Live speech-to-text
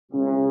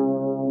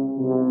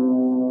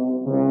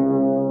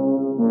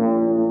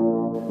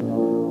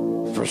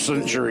For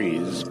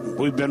centuries,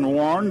 we've been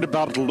warned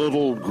about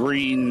little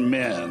green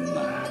men.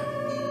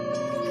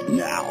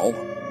 Now,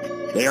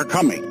 they are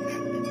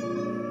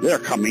coming. They're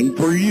coming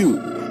for you.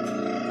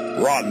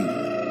 Run.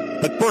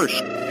 But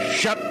first,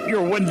 shut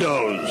your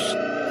windows.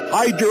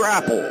 Hide your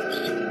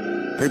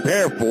apples.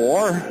 Prepare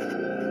for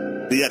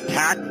the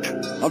attack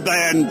of the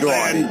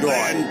android.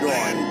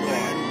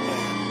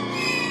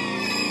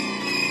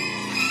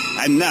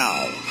 And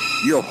now,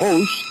 your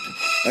host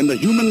and the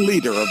human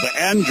leader of the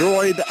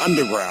Android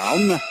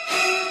Underground,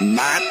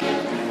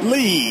 Matt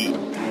Lee.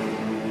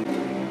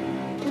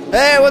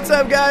 Hey, what's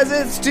up, guys?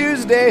 It's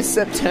Tuesday,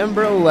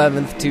 September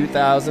 11th,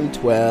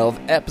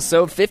 2012,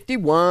 episode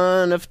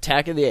 51 of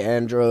Attack of the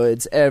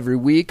Androids. Every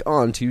week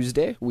on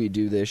Tuesday, we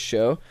do this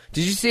show.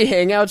 Did you see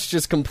Hangouts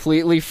just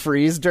completely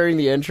freeze during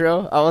the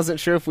intro? I wasn't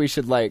sure if we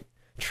should,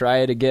 try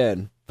it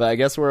again, but I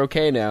guess we're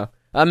okay now.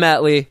 I'm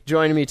Matt Lee.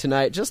 Joining me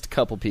tonight, just a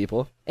couple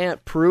people.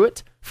 Ant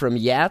Pruitt from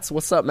Yats.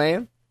 What's up,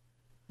 man?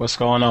 What's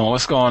going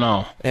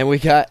on? And we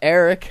got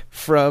Eric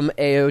from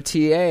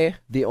AOTA,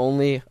 the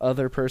only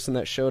other person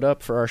that showed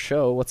up for our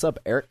show. What's up,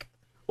 Eric?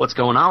 What's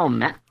going on,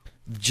 Matt?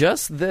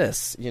 Just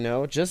this,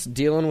 just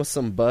dealing with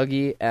some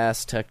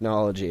buggy-ass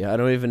technology. I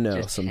don't even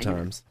know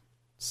sometimes.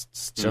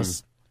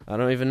 I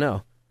don't even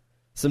know.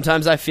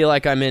 Sometimes I feel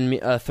like I'm in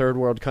a third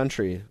world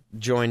country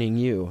joining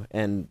you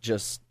and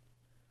just,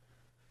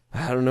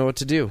 I don't know what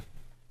to do.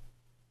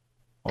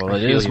 Well,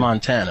 it is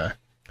Montana.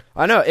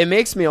 I know, it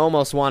makes me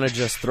almost want to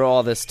just throw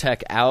all this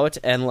tech out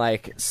and,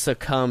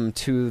 succumb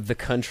to the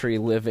country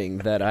living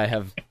that I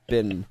have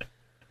been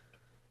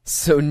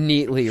so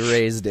neatly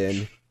raised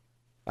in.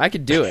 I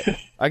could do it.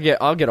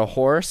 I'll get a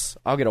horse,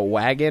 I'll get a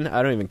wagon,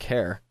 I don't even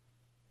care.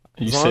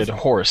 You said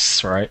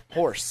horse, right?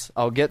 Horse.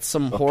 I'll get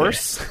some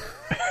horse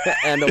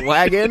and a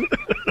wagon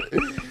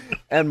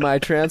and my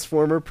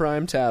Transformer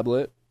Prime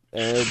tablet,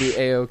 and it'll be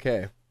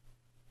A-okay.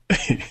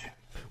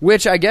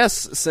 Which I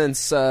guess,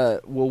 since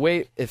we'll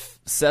wait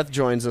if Seth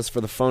joins us for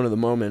the phone of the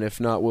moment.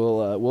 If not,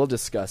 we'll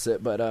discuss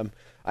it. But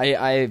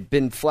I've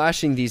been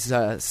flashing these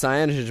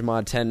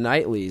CyanogenMod 10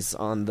 nightlies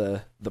on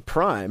the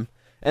Prime,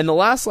 and the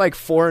last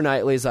 4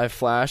 nightlies I've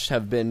flashed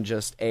have been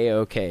just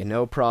A-okay,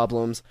 no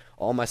problems.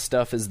 All my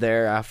stuff is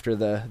there after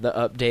the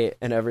update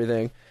and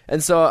everything.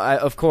 And so I,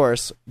 of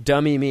course,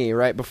 dummy me,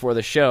 right before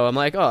the show, I'm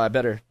like, oh, I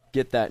better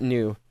get that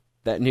new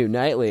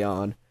nightly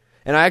on.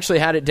 And I actually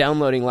had it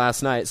downloading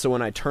last night, so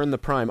when I turned the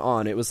Prime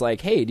on, it was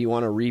like, hey, do you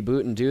want to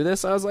reboot and do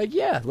this? I was like,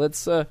 yeah,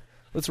 let's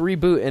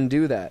reboot and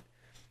do that.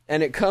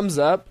 And it comes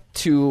up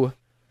to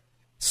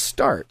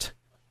start.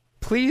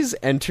 Please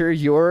enter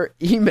your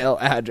email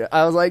address.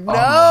 I was like,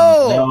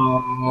 no.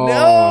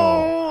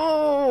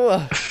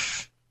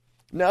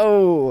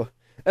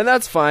 And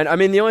that's fine. I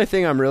mean, the only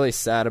thing I'm really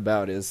sad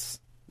about is,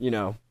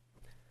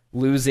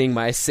 losing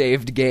my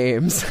saved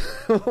games,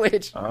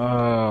 which...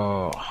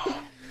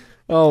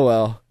 Oh,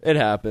 well, it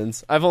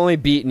happens. I've only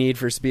beat Need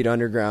for Speed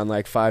Underground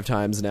 5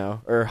 times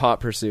now. Or Hot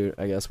Pursuit,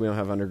 I guess. We don't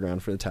have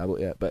Underground for the tablet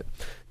yet, but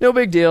no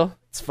big deal.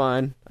 It's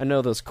fine. I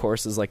know those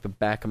courses like the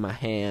back of my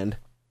hand.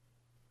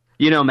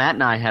 Matt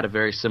and I had a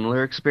very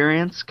similar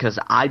experience, because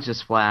I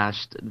just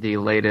flashed the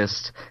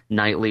latest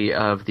nightly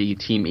of the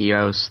Team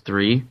EOS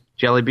 3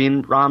 Jelly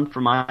Bean ROM for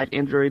my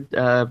Android,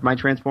 my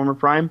Transformer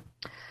Prime.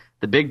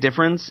 The big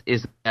difference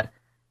is that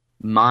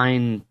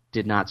mine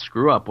did not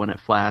screw up when it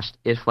flashed.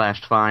 It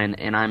flashed fine,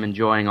 and I'm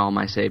enjoying all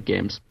my save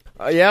games.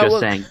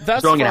 Saying.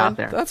 That's throwing fine. It out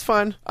there. That's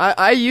fine.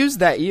 I used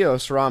that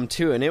EOS ROM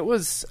too, and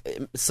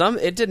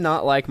it did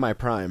not like my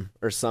Prime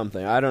or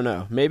something. I don't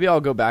know. Maybe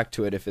I'll go back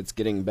to it if it's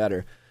getting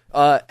better.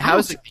 I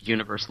don't think the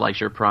universe likes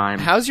your Prime.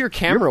 How's your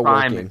camera your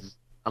Prime working? Is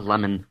a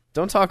lemon.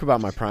 Don't talk about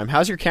my Prime.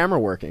 How's your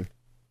camera working?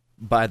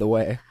 By the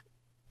way,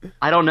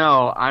 I don't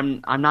know.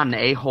 I'm not an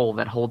a-hole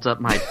that holds up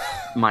my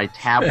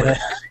tablet.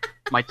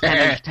 My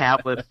 10-inch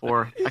tablet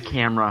for a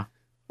camera.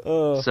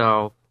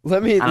 So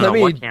let me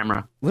what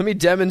camera. Let me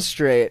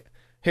demonstrate.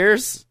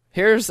 Here's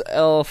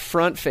a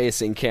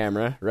front-facing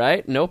camera,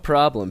 right? No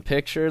problem.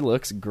 Picture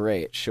looks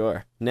great.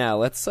 Sure. Now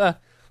let's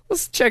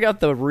check out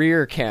the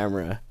rear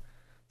camera.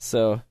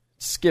 So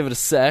just give it a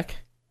sec.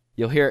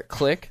 You'll hear it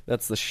click.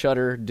 That's the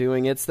shutter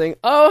doing its thing.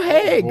 Oh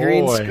hey,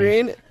 green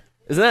screen.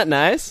 Isn't that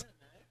nice?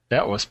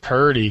 That was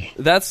purty.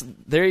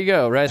 There you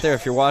go, right there.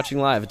 If you're watching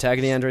live,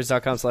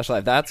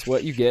 attackoftheandroids.com/live. That's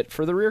what you get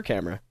for the rear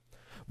camera.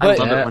 But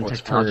I love it when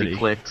technology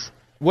clicks.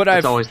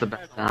 It's always the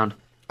best sound.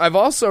 I've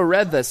also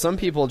read that some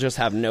people just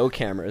have no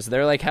cameras.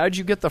 They're like, how'd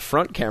you get the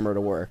front camera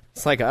to work?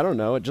 It's like, I don't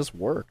know, it just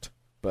worked.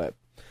 But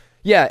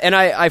yeah, and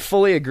I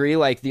fully agree.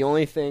 The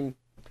only thing,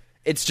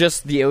 it's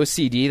just the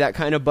OCD that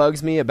kind of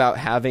bugs me about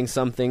having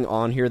something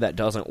on here that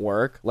doesn't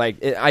work.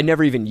 I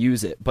never even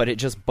use it, but it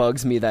just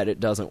bugs me that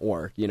it doesn't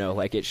work.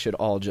 It should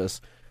all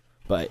just...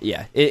 But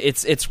yeah,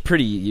 it's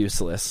pretty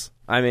useless.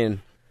 I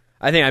mean,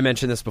 I think I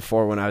mentioned this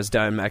before when I was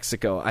down in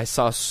Mexico. I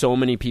saw so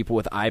many people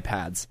with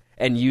iPads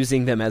and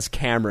using them as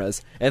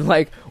cameras and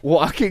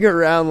walking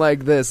around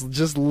like this,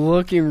 just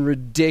looking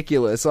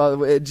ridiculous.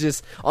 It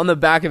just, on the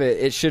back of it,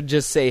 it should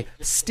just say,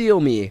 steal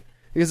me.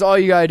 Because all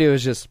you gotta do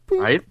is just...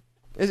 Right?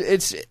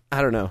 It's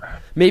I don't know.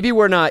 Maybe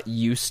we're not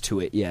used to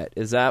it yet.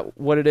 Is that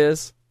what it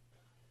is?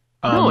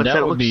 No,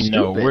 that would be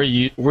no.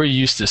 stupid. We're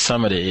used to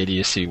some of the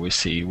idiocy we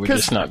see. We're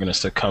just not going to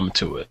succumb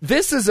to it.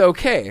 This is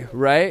okay,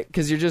 right?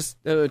 Because you're just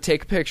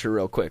take a picture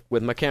real quick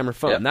with my camera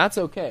phone. Yeah. That's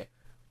okay.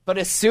 But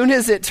as soon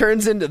as it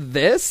turns into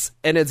this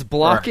and it's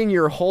blocking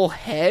your whole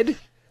head,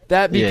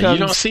 that becomes... Yeah, you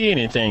don't see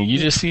anything. You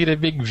just see the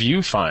big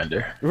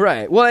viewfinder.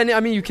 Right. Well, and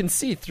I mean, you can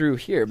see through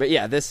here. But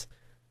yeah, this...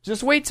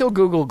 Just wait till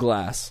Google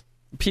Glass.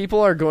 People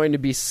are going to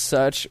be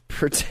such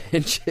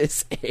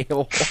pretentious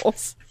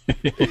a-holes.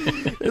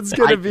 It's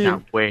going to be... I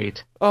can't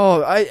wait.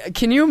 Oh,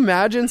 can you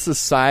imagine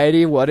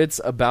society, what it's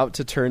about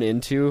to turn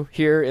into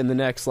here in the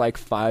next,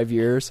 5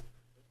 years?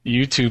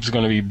 YouTube's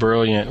going to be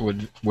brilliant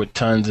with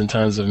tons and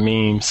tons of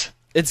memes.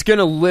 It's going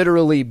to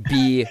literally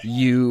be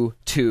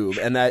YouTube,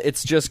 and that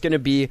it's just going to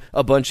be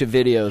a bunch of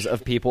videos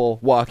of people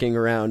walking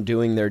around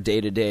doing their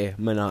day-to-day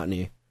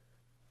monotony.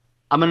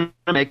 I'm going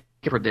to make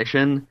a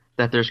prediction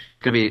that there's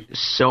going to be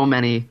so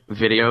many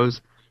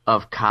videos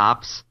of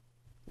cops,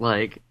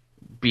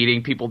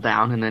 beating people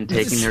down and then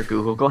taking their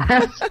Google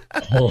Glass.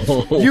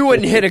 You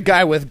wouldn't hit a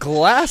guy with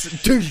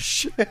glass?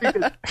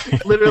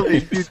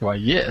 Literally, Why,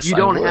 yes, you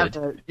don't I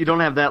would. you don't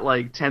have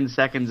that 10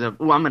 seconds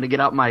of, I'm going to get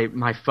out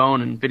my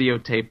phone and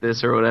videotape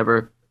this or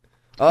whatever.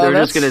 They're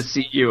just going to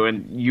see you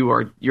and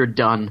you're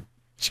done.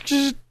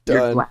 Your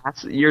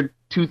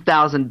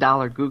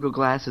 $2,000 Google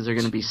glasses are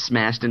going to be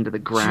smashed into the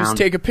ground. Just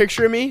take a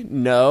picture of me?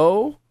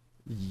 No.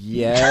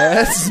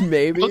 Yes,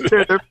 maybe.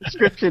 Their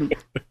prescription.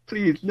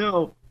 Please,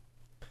 no.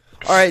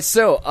 All right,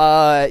 so,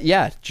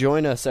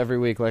 join us every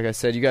week. Like I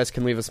said, you guys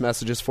can leave us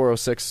messages,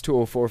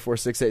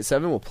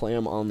 406-204-4687. We'll play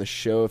them on the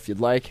show if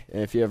you'd like.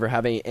 And if you ever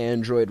have any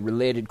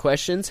Android-related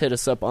questions, hit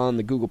us up on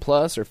the Google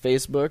Plus or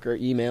Facebook or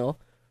email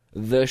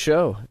the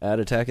show at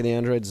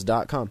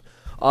attackoftheandroids.com.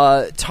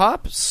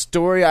 Top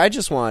story I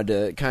just wanted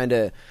to kind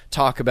of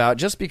talk about,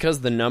 just because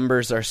the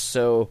numbers are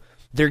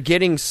they're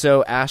getting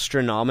so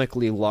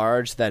astronomically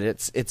large that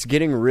it's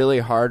getting really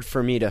hard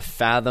for me to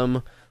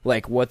fathom,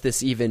 what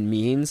this even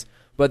means.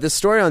 But the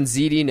story on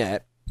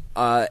ZDNet,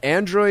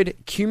 Android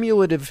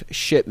cumulative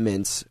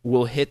shipments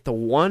will hit the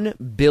 1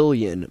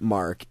 billion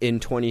mark in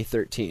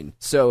 2013.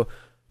 So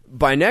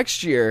by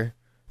next year,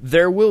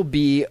 there will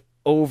be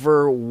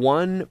over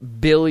 1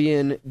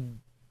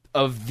 billion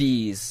of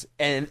these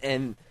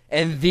and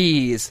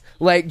these,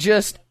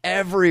 just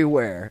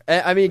everywhere.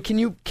 I mean, can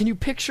you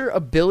picture a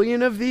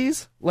billion of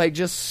these,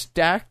 just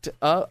stacked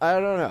up?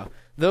 I don't know.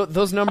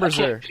 Those numbers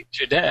I can't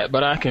picture that,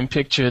 but I can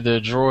picture the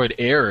Droid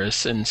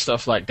Ares and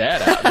stuff like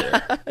that out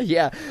there.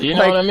 Yeah. You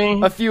know what I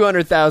mean? A few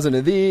 100,000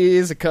 of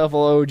these, a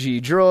couple OG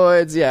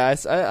droids. Yeah,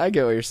 I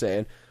get what you're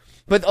saying.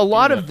 But a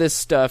lot of this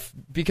stuff,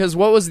 because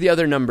what was the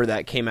other number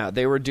that came out?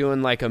 They were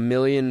doing 1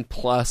 million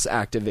plus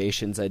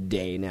activations a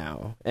day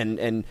now.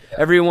 And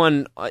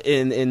everyone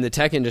in the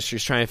tech industry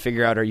is trying to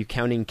figure out, are you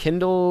counting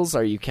Kindles?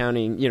 Are you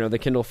counting, the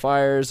Kindle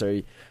Fires?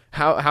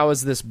 How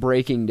is this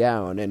breaking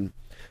down? And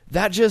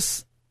that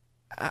just...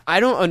 I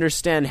don't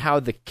understand how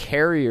the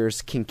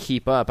carriers can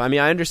keep up. I mean,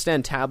 I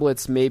understand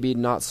tablets maybe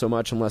not so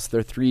much unless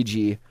they're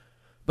 3G,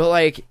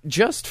 but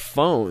just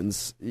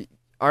phones,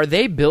 are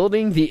they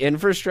building the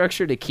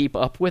infrastructure to keep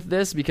up with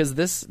this? Because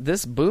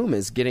this boom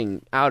is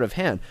getting out of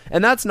hand.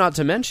 And that's not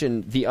to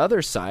mention the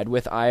other side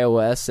with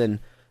iOS and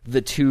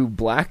the two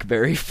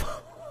BlackBerry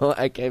phones.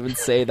 I can't even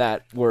say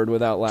that word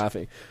without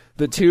laughing.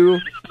 The two...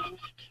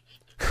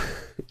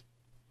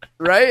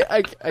 Right?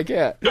 I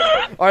can't.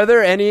 Are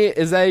there any?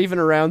 Is that even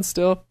around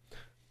still?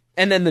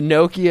 And then the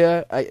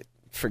Nokia,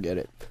 forget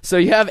it. So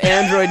you have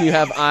Android and you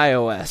have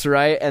iOS,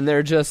 right? And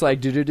they're just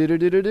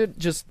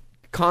just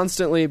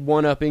constantly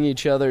one-upping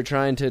each other,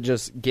 trying to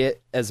just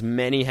get as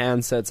many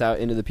handsets out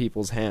into the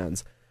people's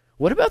hands.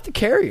 What about the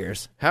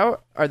carriers?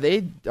 How are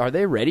they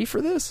ready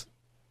for this?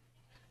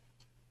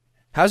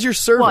 How's your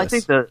service? Well, I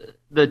think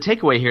the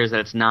takeaway here is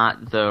that it's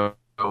not the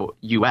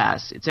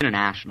U.S., it's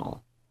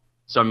international.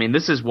 So, I mean,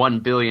 this is 1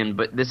 billion,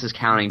 but this is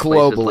counting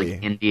places globally,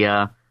 like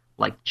India,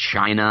 like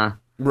China.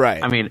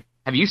 Right. I mean,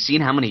 have you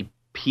seen how many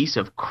piece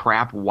of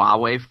crap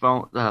Huawei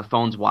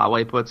phones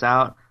Huawei puts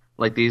out?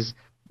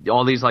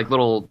 All these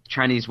little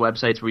Chinese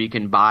websites where you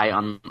can buy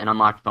an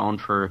unlocked phone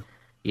for,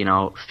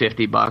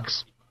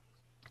 $50.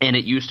 And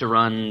it used to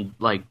run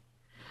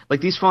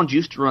these phones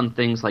used to run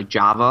things like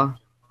Java,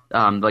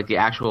 the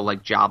actual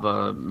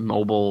Java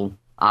mobile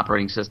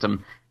operating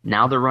system.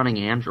 Now they're running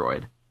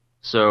Android.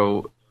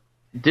 So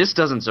this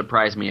doesn't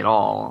surprise me at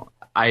all.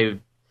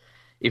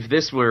 If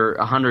this were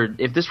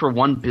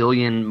 1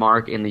 billion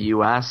mark in the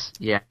U.S.,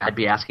 yeah, I'd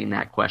be asking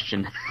that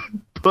question.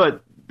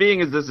 But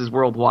being as this is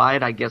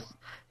worldwide, I guess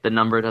the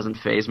number doesn't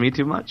faze me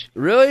too much.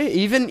 Really,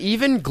 even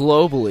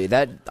globally,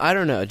 that I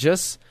don't know.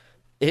 Just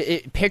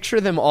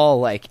picture them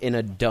all in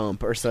a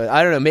dump or so.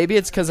 I don't know. Maybe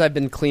it's because I've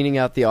been cleaning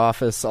out the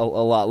office a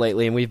lot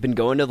lately, and we've been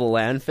going to the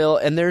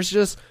landfill, and there's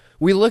just.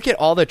 We look at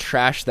all the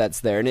trash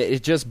that's there, and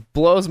it just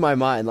blows my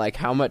mind,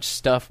 how much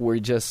stuff we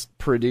just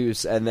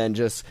produce and then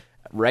just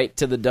right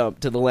to the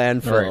dump, to the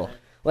landfill.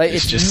 Like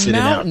it's just sitting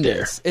out there.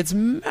 mountainous. It's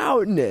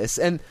mountainous,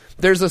 and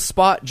there's a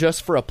spot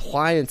just for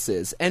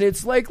appliances, and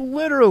it's like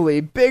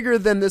literally bigger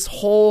than this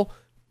whole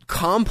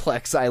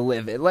complex I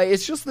live in. Like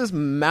it's just this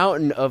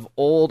mountain of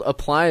old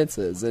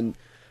appliances, and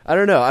I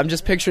don't know. I'm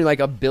just picturing like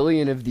 1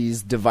 billion of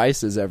these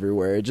devices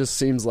everywhere. It just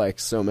seems like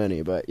so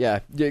many, but yeah,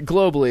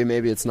 globally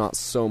maybe it's not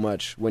so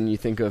much when you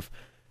think of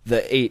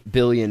the 8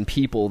 billion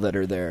people that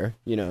are there.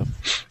 You know,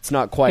 it's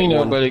not quite.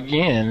 But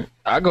again,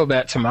 I go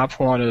back to my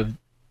point of,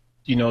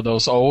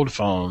 those old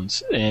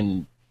phones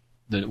and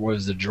the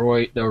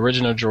Droid, the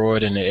original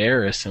Droid and the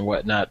Aeris and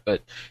whatnot.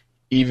 But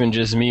even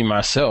just me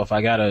myself,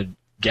 I got a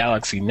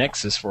Galaxy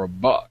Nexus for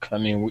 $1. I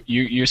mean,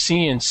 you're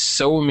seeing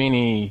so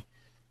many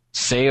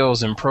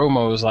sales and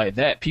promos like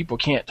that. People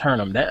can't turn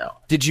them down.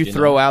 Did you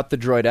throw out the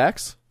Droid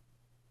X?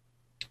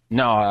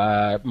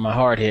 No, my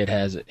hardhead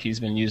has it. He's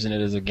been using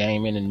it as a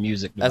gaming and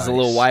music device. As a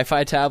little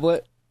Wi-Fi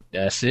tablet?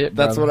 That's it,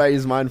 That's brother. what I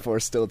use mine for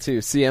still, too.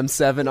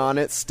 CM7 on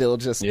it, still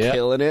just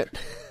killing it.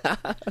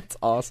 That's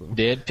awesome.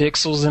 Dead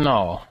pixels and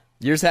all.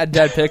 Yours had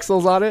dead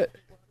pixels on it?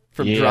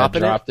 From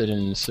dropping I dropped it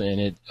and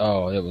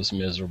it was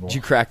miserable. Did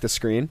you crack the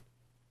screen?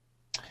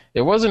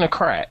 It wasn't a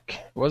crack.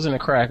 It wasn't a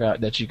crack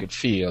that you could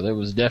feel. It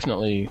was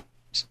definitely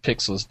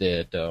pixels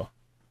dead, though.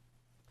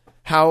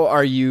 How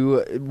are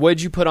you...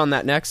 What'd you put on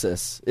that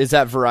Nexus? Is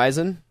that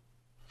Verizon?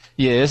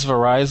 Yeah, it's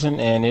Verizon,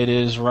 and it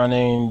is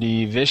running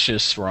the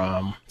Vicious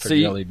ROM for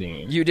Jelly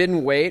Bean. You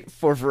didn't wait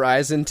for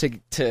Verizon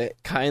to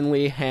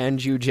kindly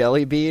hand you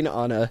Jelly Bean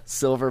on a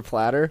silver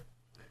platter?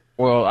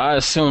 Well, I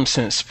assume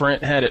since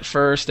Sprint had it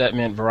first, that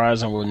meant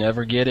Verizon will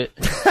never get it.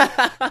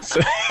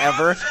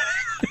 Ever?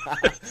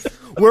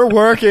 We're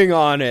working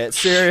on it,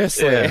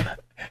 seriously.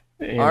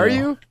 Yeah. Are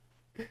you?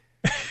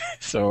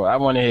 So I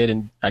went ahead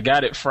and I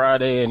got it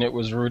Friday, and it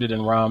was rooted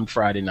and ROMmed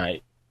Friday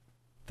night.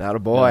 That a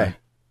boy.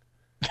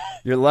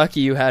 You're lucky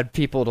you had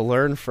people to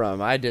learn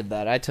from. I did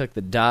that. I took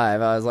the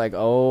dive. I was like,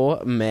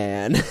 oh,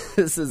 man.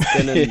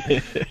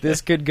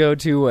 This could go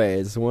two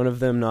ways. One of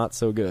them not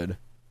so good.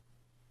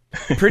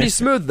 Pretty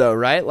smooth, though,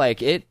 right?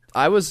 Like,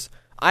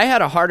 I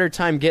had a harder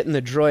time getting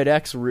the Droid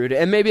X rooted,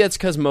 and maybe it's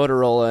because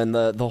Motorola and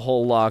the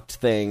whole locked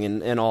thing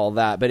and all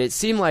that, but it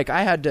seemed like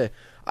I had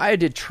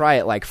to try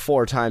it like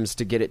 4 times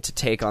to get it to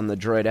take on the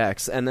Droid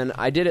X, and then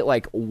I did it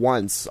like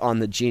once on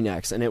the Gene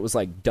X, and it was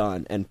like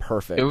done and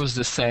perfect. It was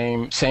the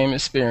same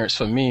experience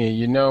for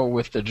me.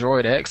 With the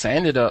Droid X, I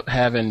ended up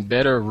having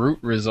better root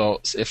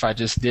results if I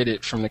just did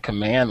it from the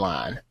command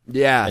line.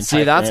 Yeah,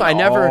 see,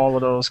 all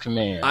of those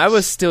commands. I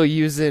was still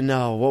using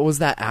what was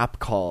that app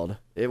called?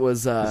 It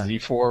was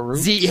Z4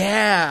 Root.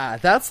 Yeah,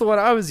 that's the one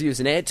I was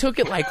using. And it took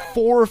it like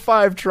 4 or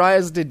 5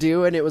 tries to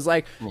do, and it was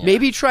like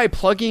maybe try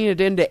plugging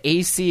it into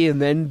AC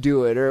and then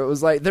do it, or it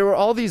was like there were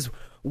all these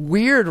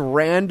weird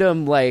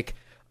random like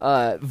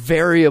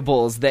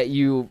variables that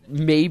you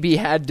maybe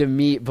had to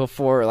meet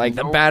before, like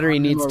the battery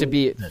needs to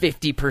be at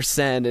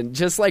 50% and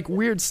just like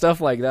weird stuff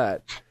like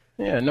that.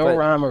 Yeah,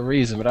 rhyme or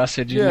reason, but I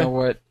said, you know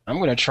what? I'm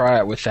going to try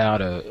it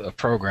without a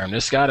program.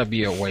 There's got to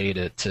be a way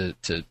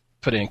to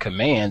put in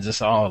commands.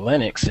 It's all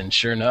Linux, and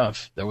sure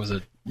enough, there was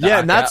a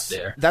and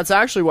that's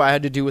actually what I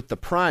had to do with the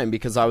Prime,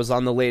 because I was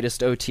on the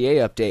latest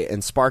OTA update,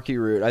 and Sparky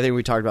Root, I think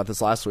we talked about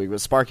this last week,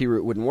 but Sparky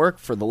Root wouldn't work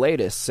for the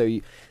latest, so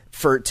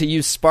to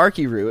use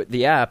Sparky Root,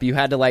 the app, you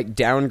had to like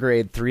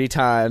downgrade 3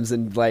 times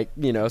and like,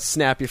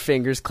 snap your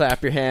fingers,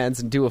 clap your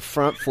hands, and do a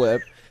front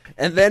flip,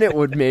 and then it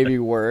would maybe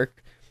work.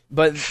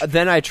 But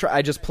then I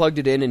just plugged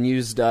it in and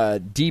used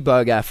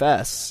Debug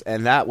FS,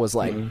 and that was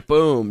like,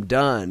 boom,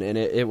 done. And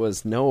it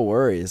was no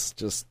worries,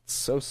 just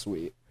so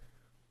sweet.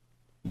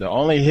 The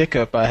only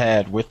hiccup I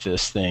had with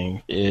this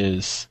thing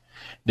is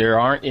there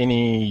aren't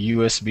any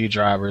USB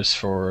drivers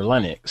for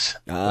Linux.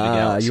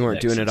 You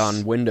weren't doing it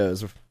on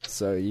Windows,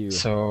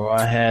 so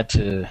I had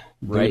to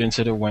boot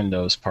into the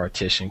Windows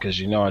partition, because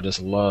I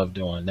just love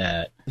doing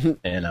that,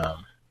 and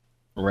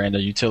ran the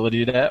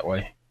utility that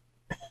way.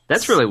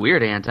 That's really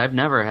weird, Ant. I've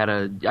never had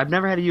a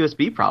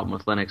USB problem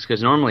with Linux,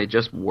 because normally it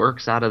just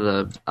works out of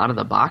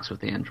the box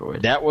with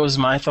Android. That was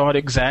my thought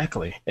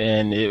exactly,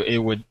 and it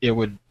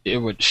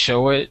would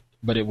show it,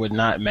 but it would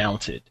not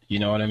mount it. You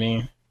know what I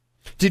mean?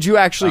 Did you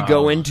actually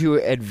go into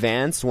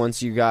advanced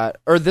once you got,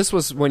 or this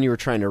was when you were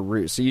trying to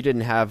root, so you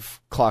didn't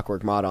have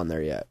Clockwork Mod on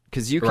there yet?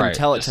 Because you can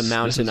tell it to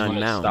mount and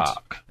unmount,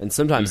 and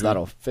sometimes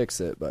that'll fix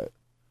it. But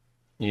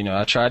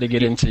I tried to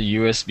get into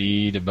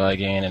USB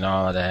debugging and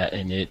all of that,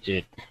 and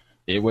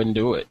it wouldn't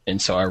do it.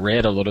 And so I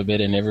read a little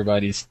bit, and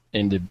everybody's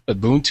in the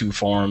Ubuntu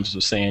forums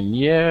was saying,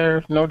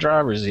 no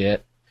drivers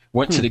yet.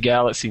 Went to the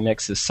Galaxy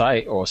Nexus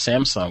site or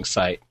Samsung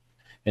site,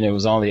 and it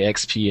was only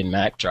XP and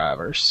Mac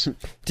drivers.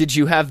 Did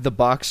you have the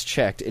box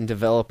checked in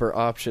developer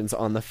options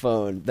on the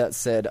phone that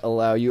said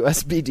allow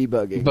USB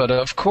debugging? But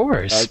of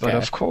course.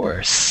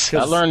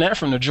 I learned that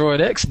from the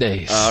Droid X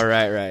days. Oh,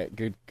 right.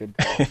 Good.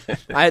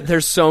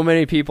 There's so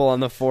many people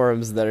on the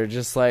forums that are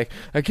just like,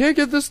 I can't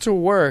get this to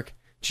work.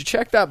 Did you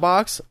check that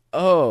box?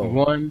 Oh.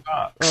 One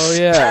box. Oh,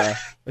 yeah.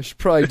 I should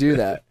probably do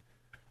that.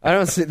 I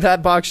don't see...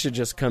 That box should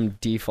just come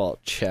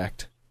default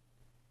checked.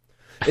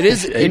 It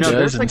is...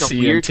 there's like a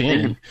weird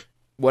thing.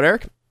 What,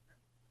 Eric?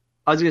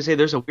 I was going to say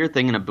there's a weird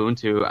thing in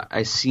Ubuntu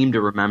I seem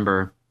to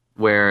remember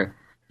where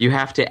you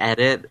have to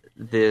edit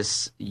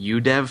this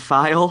udev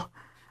file,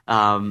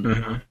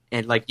 and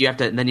like you have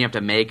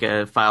to make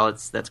a file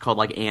that's called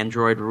like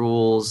Android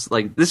rules.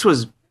 Like this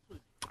was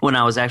when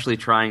I was actually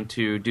trying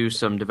to do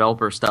some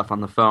developer stuff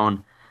on the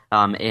phone,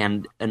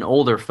 and an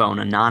older phone,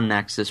 a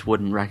non-Nexus,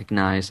 wouldn't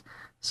recognize.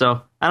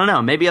 So I don't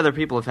know. Maybe other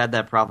people have had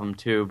that problem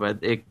too, but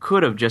it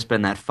could have just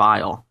been that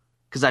file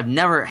because I've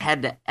never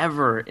had to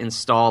ever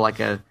install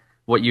like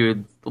what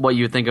you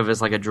would think of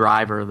as like a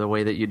driver the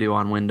way that you do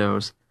on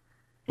Windows.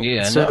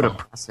 Yeah, so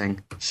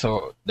depressing.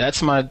 So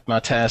that's my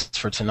task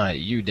for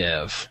tonight.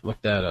 UDev,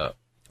 look that up.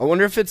 I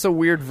wonder if it's a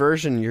weird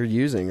version you're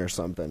using or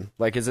something.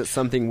 Like, is it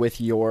something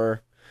with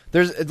your...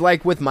 There's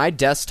like with my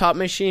desktop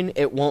machine,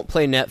 it won't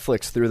play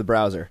Netflix through the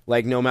browser.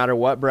 Like no matter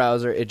what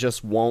browser, it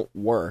just won't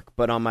work.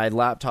 But on my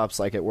laptops,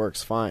 like it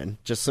works fine.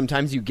 Just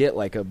sometimes you get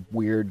like a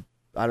weird,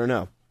 I don't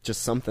know,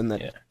 just something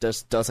that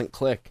just doesn't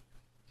click.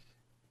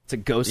 It's a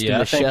ghost in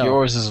the shell. Yeah, I think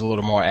yours is a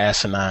little more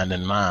asinine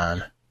than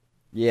mine.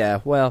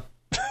 Yeah, well,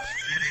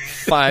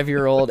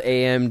 5-year-old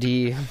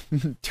AMD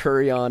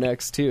Turion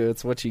X2.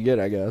 It's what you get,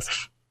 I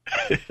guess.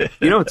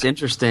 You know what's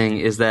interesting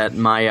is that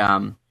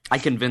my I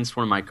convinced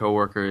one of my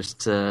coworkers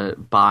to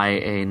buy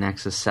a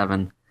Nexus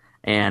 7,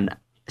 and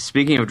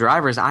speaking of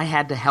drivers, I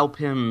had to help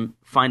him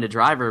find a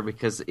driver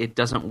because it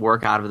doesn't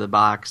work out of the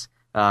box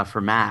for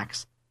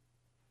Macs.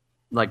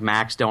 Like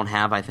Macs don't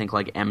have, I think,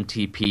 like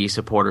MTP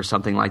support or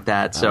something like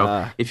that.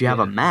 So if you have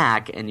a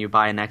Mac and you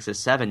buy a Nexus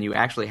 7, you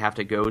actually have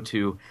to go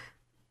to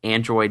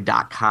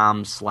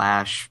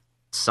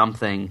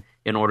android.com/something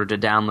in order to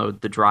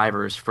download the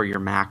drivers for your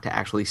Mac to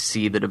actually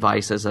see the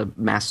device as a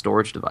mass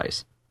storage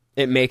device.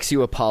 It makes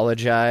you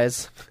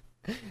apologize.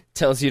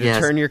 Tells you to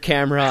turn your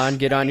camera on,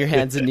 get on your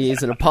hands and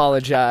knees, and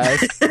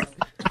apologize.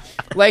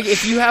 Like,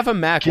 if you have a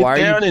Mac, why are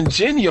you... Get down and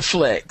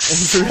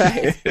genuflex.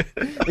 Right.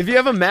 If you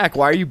have a Mac,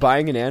 why are you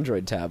buying an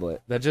Android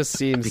tablet? That just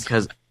seems...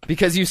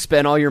 Because you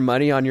spent all your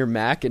money on your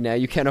Mac and now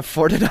you can't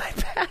afford an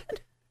iPad?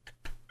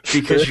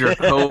 Because your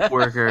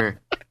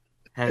coworker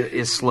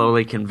is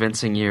slowly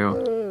convincing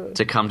you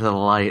to come to the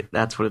light.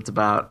 That's what it's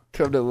about.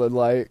 Come to the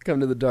light.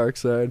 Come to the dark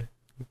side,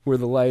 where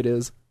the light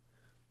is.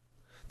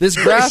 This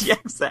graph... Yeah,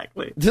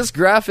 exactly. This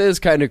graph is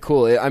kind of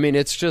cool. I mean,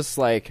 it's just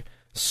like...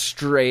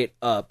 straight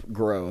up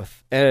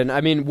growth. And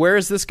I mean, where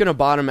is this going to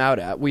bottom out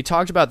at? We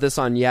talked about this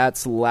on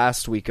Yats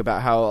last week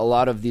about how a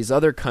lot of these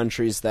other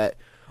countries that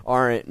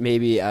aren't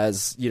maybe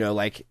as, you know,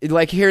 like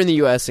here in the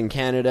US and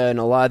Canada and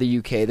a lot of the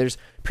UK, there's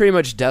pretty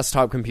much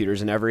desktop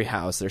computers in every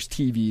house. There's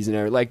TVs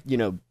and like, you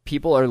know,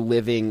 people are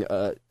living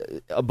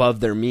above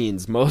their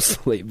means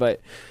mostly. But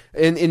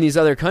in these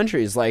other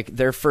countries, like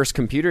their first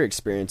computer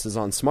experience is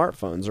on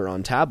smartphones or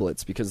on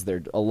tablets because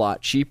they're a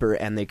lot cheaper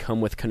and they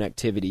come with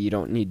connectivity. You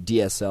don't need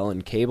DSL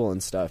and cable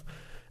and stuff.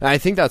 And I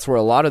think that's where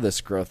a lot of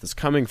this growth is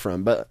coming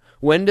from. But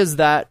when does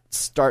that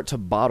start to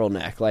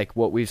bottleneck? Like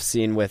what we've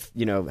seen with,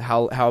 you know,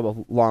 how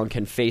long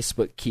can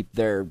Facebook keep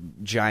their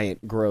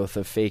giant growth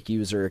of fake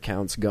user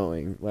accounts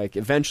going? Like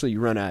eventually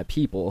you run out of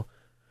people.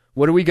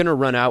 What are we going to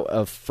run out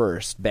of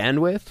first?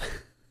 Bandwidth?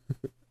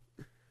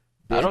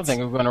 I don't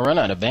think we're going to run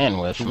out of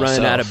bandwidth.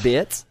 Running out of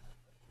bits?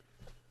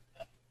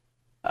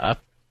 I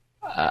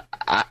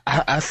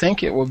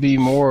think it will be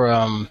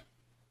more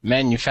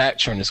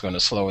manufacturing is going to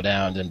slow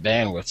down than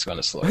bandwidth's going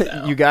to slow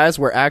down. You guys,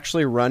 we're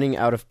actually running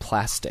out of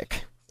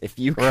plastic. If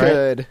you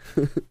could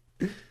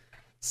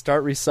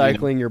start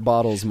recycling your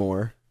bottles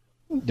more.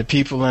 The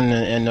people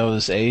in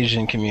those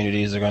Asian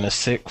communities are going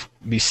to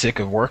be sick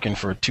of working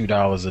for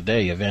 $2 a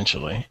day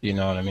eventually. You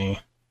know what I mean?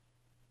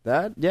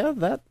 I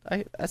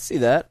see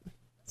that.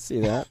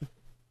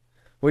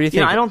 What do you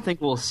think? I don't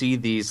think we'll see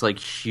these like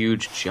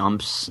huge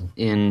jumps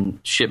in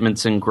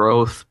shipments and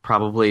growth.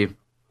 Probably,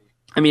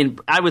 I mean,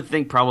 I would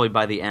think probably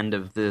by the end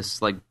of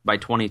this, like by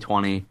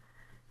 2020,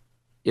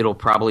 it'll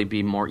probably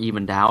be more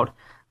evened out.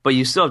 But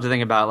you still have to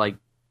think about like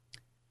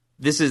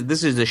this is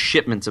the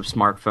shipments of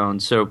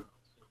smartphones. So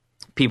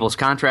people's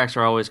contracts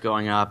are always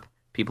going up.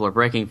 People are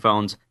breaking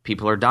phones.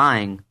 People are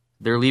dying.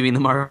 They're leaving the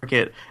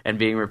market and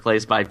being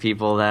replaced by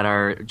people that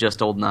are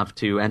just old enough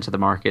to enter the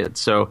market.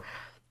 So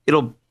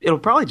it'll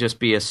probably just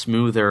be a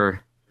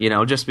smoother,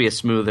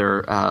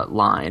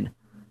 line.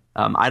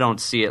 I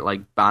don't see it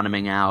like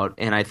bottoming out.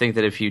 And I think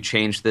that if you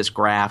change this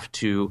graph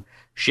to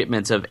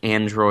shipments of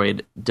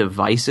Android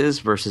devices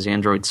versus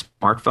Android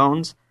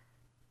smartphones,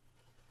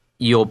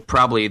 you'll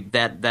probably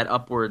that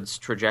upwards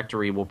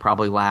trajectory will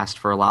probably last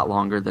for a lot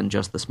longer than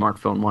just the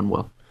smartphone one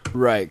will.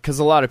 Right, because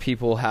a lot of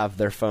people have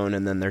their phone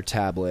and then their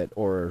tablet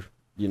or,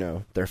 you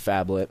know, their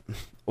phablet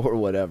or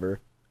whatever.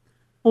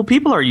 Well,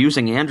 people are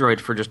using Android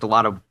for just a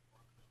lot of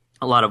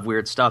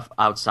weird stuff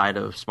outside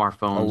of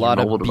smartphones and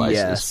mobile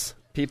devices.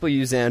 People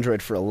use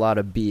Android for a lot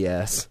of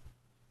BS.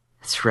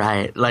 That's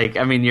right. Like,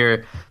 I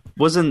mean,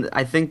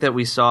 I think that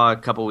we saw a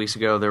couple weeks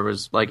ago there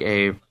was like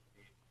a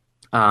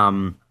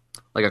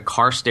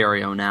car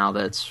stereo now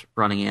that's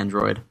running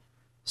Android.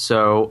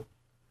 So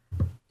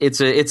it's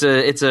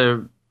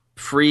a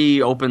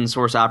free open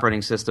source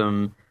operating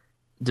system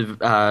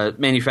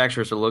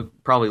manufacturers are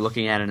probably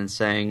looking at it and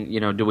saying,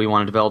 do we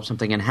want to develop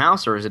something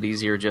in-house, or is it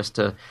easier just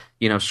to,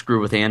 screw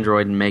with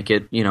Android and make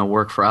it,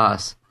 work for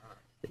us?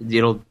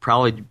 It'll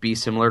probably be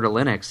similar to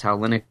Linux, how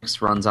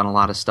Linux runs on a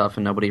lot of stuff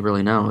and nobody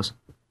really knows.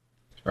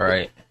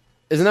 Right.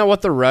 Isn't that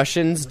what the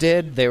Russians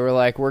did? They were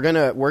like, we're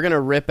gonna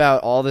rip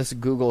out all this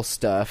Google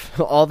stuff,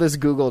 all this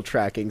Google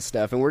tracking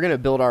stuff, and we're gonna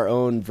build our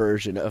own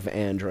version of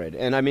Android.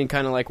 And I mean,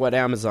 kind of like what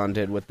Amazon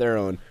did with their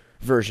own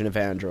version of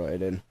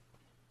Android. And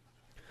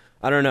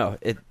I don't know.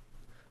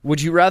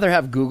 Would you rather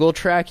have Google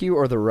track you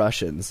or the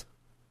Russians?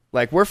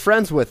 Like, we're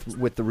friends with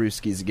the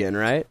Ruskies again,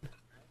 right?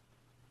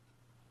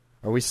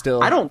 Are we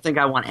still? I don't think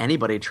I want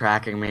anybody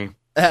tracking me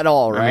at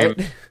all, right?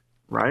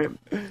 Right?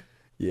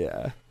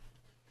 Yeah.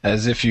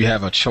 As if you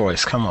have a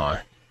choice. Come on.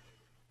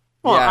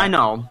 Well, yeah. I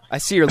know. I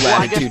see your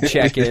Latitude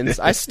check-ins.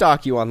 I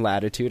stalk you on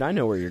Latitude. I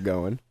know where you're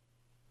going.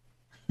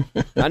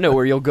 I know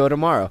where you'll go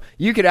tomorrow.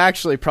 You could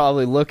actually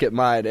probably look at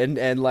mine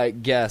and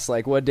like guess,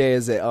 like, what day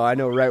is it? Oh, I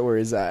know right where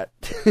he's at.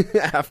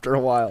 After a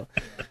while.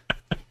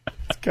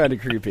 It's kind of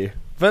creepy.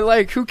 But,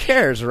 like, who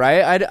cares,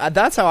 right?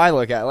 That's how I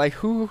look at it. Like,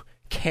 who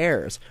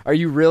cares? Are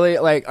you really,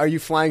 like, are you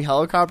flying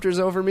helicopters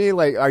over me?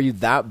 Like, are you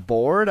that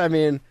bored? I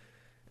mean,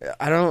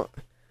 I don't...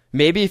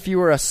 Maybe if you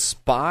were a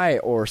spy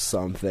or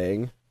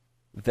something,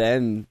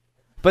 then...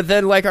 But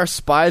then, like, are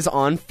spies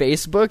on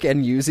Facebook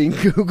and using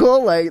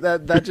Google? Like,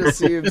 that just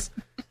seems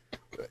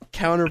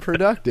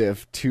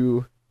counterproductive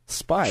to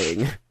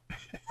spying.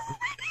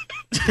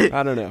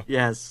 I don't know.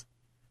 Yes.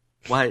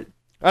 What?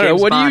 I don't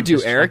know. What do you Bond do,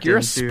 just Eric? checked You're a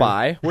into-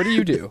 spy. What do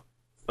you do?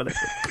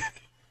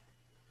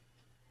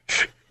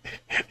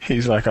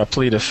 He's like, I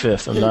plead a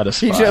fifth. I'm not a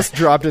spy. He just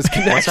dropped his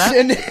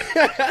connection.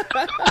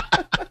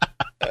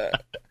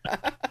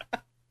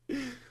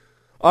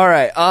 All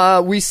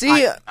right. We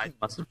see... I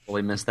must have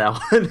fully missed that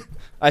one.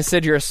 I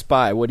said you're a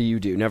spy. What do you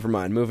do? Never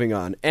mind. Moving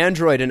on.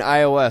 Android and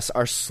iOS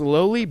are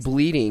slowly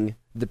bleeding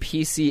the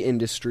PC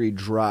industry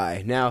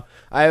dry. Now,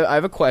 I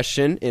have a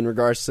question in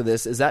regards to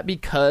this. Is that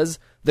because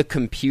the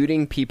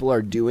computing people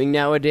are doing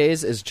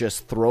nowadays is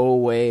just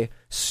throwaway,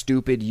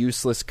 stupid,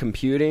 useless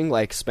computing,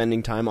 like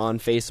spending time on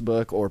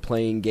Facebook or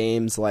playing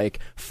games like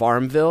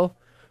Farmville?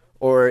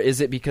 Or is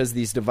it because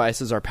these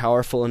devices are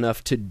powerful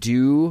enough to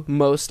do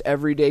most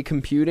everyday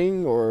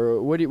computing?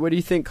 Or what do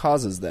you think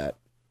causes that,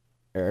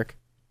 Eric?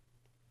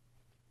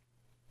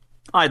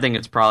 I think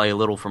it's probably a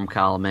little from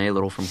column A, a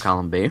little from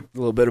column B. A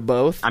little bit of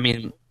both? I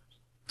mean,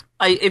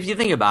 if you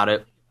think about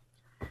it,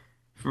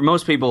 for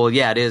most people,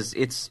 yeah, it is.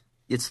 It's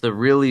the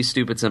really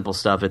stupid, simple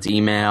stuff. It's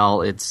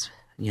email. It's,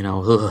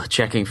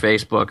 checking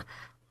Facebook.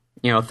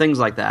 Things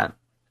like that.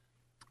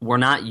 We're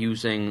not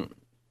using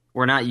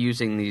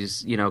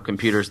these,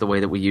 computers the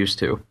way that we used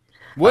to.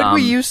 What did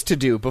we used to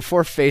do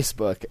before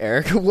Facebook,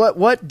 Eric?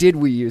 What did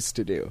we used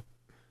to do?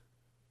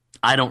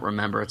 I don't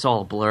remember. It's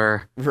all a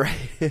blur. Right.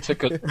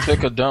 Took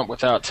a dump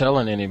without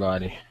telling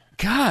anybody.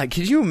 God,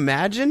 could you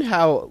imagine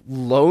how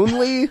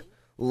lonely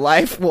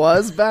life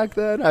was back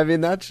then? I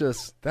mean,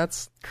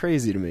 that's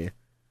crazy to me.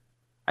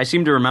 I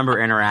seem to remember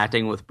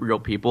interacting with real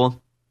people,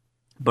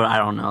 but I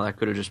don't know. That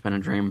could have just been a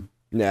dream.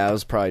 Yeah, it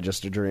was probably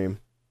just a dream.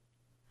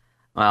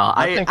 Well,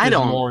 I think I there's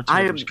don't. more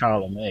towards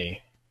column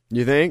A.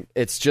 You think?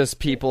 It's just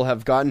people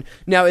have gotten...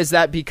 Now, is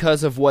that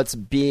because of what's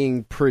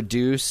being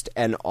produced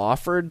and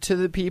offered to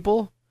the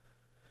people?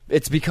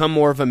 It's become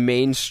more of a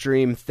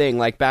mainstream thing.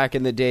 Like back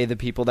in the day, the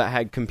people that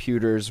had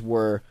computers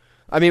were...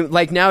 I mean,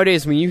 like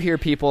nowadays when you hear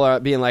people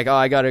being like, oh,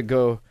 I gotta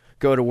go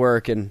to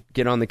work and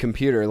get on the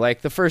computer,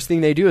 like the first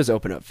thing they do is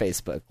open up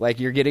Facebook. Like,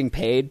 you're getting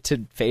paid to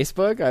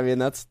Facebook? I mean,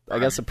 that's, I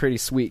guess, a pretty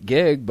sweet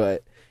gig,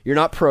 but you're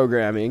not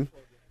programming.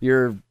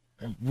 You're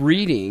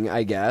reading,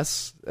 I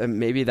guess, and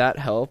maybe that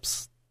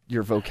helps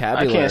your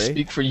vocabulary. I can't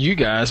speak for you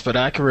guys, but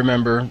I can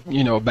remember,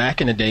 back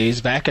in the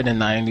days, back in the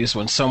 90s,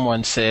 when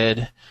someone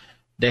said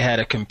they had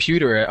a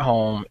computer at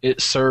home,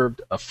 it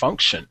served a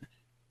function.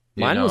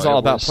 Mine was all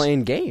about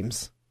playing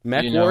games.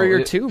 Mech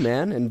Warrior 2,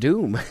 man, and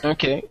Doom.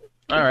 Okay.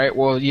 All right.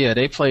 Well, yeah,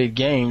 they played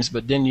games,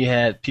 but then you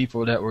had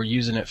people that were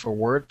using it for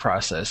word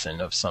processing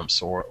of some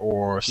sort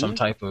or some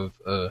type of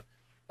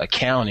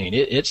accounting.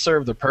 It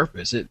served a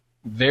purpose. It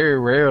very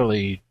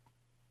rarely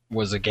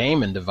was a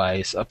gaming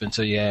device up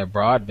until you had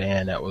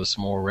broadband that was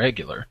more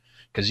regular,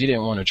 because you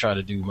didn't want to try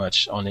to do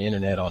much on the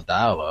internet on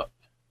dial-up.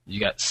 You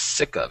got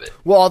sick of it.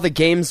 Well, all the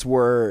games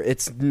were,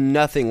 it's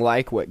nothing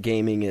like what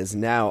gaming is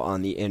now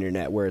on the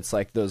internet, where it's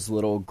like those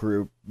little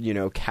group,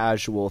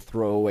 casual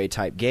throwaway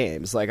type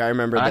games. Like, I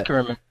remember I can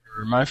remember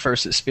my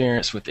first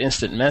experience with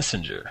Instant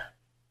Messenger.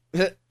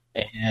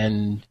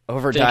 And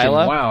over thinking,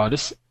 dial-up? wow,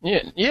 this,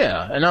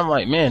 yeah. And I'm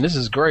like, man, this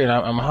is great.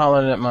 I'm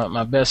hollering at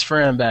my best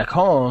friend back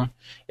home,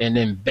 and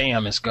then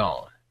bam, it's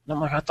gone. And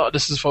I'm like, I thought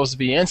this was supposed to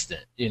be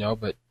instant,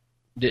 but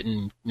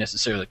didn't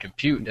necessarily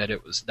compute that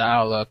it was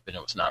dial-up and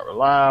it was not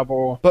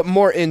reliable. But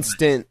more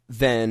instant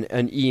than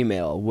an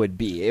email would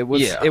be. It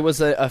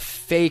was a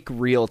fake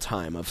real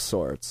time of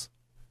sorts.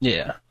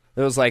 Yeah.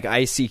 It was like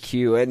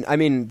ICQ, and I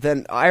mean,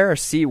 then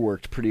IRC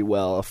worked pretty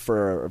well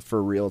for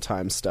real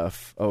time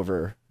stuff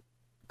over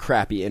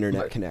crappy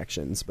internet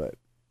connections. But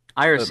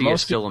IRC is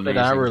most still people amazing.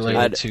 that I too.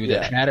 related to yeah.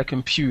 that had a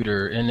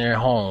computer in their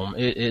home,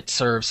 it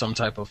served some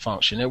type of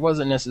function. It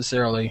wasn't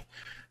necessarily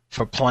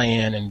for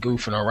playing and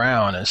goofing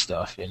around and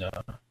stuff, you know.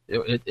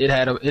 It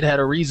had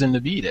a reason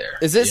to be there.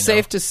 Is it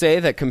safe to say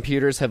that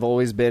computers have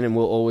always been and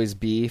will always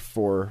be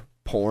for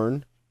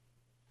porn?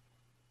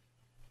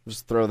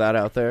 Just throw that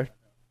out there.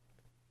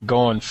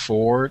 Going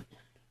forward?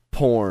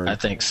 Porn. I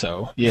think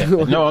so. Yeah.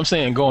 No, I'm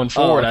saying going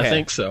forward, okay. I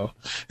think so.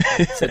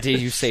 So did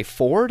you say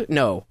Ford?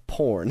 No,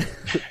 porn.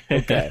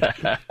 Okay.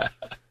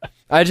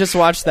 I just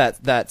watched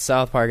that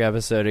South Park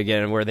episode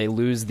again where they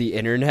lose the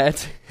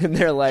internet and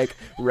they're like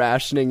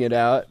rationing it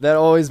out. That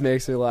always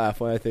makes me laugh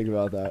when I think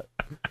about that.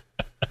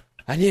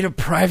 I need a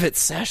private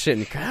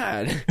session.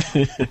 God.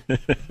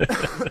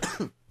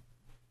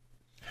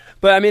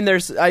 But I mean,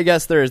 I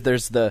guess there's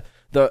the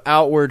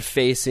outward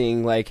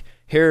facing, like,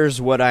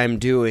 here's what I'm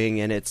doing,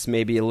 and it's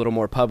maybe a little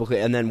more publicly,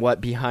 and then what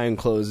behind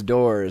closed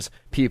doors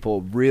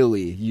people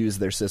really use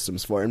their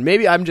systems for. And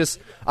maybe I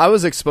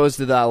was exposed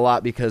to that a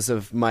lot because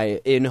of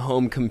my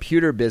in-home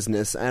computer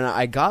business, and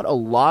I got a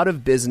lot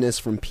of business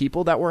from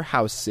people that were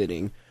house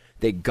sitting.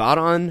 They got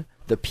on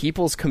the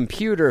people's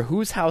computer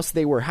whose house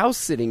they were house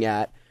sitting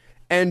at,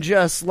 and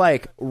just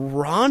like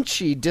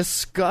raunchy,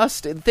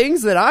 disgusting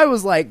things that I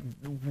was like,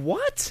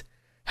 what?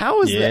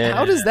 How is that?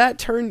 How does that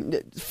turn?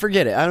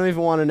 Forget it. I don't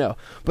even want to know.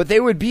 But they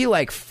would be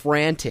like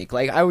frantic.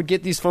 Like I would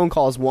get these phone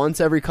calls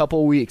once every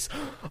couple of weeks.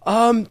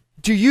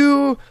 Do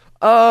you?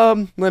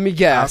 Let me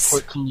guess. How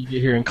quick can you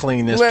get here and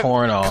clean this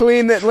porn off?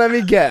 Clean that. Let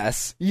me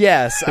guess.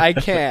 Yes, I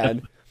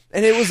can.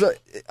 And it was,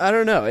 I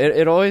don't know.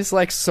 It always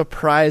like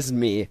surprised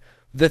me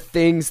the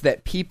things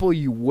that people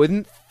you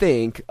wouldn't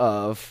think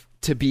of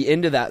to be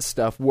into that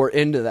stuff were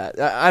into that.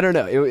 I don't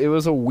know. It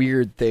was a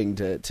weird thing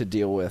to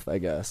deal with, I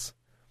guess.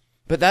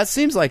 But that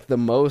seems like the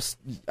most,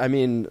 I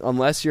mean,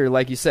 unless you're,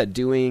 like you said,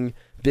 doing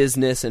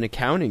business and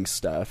accounting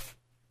stuff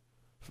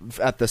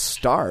at the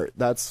start,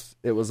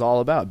 it was all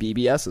about.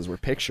 BBSs were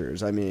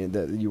pictures. I mean,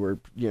 that you were,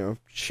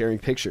 sharing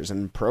pictures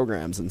and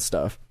programs and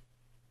stuff.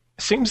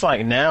 It seems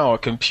like now a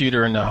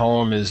computer in the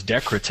home is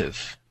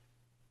decorative.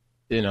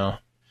 You know,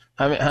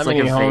 how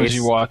many homes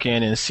you walk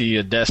in and see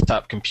a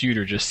desktop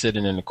computer just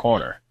sitting in the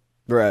corner?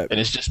 Right. And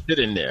it's just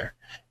sitting there.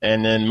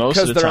 And then most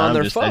of the time,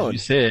 just as you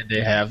said,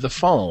 they have the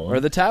phone or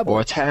the tablet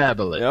or a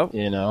tablet. Yep.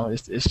 You know,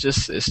 it's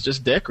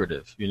just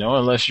decorative. You know,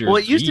 unless you're. Well,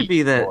 it used to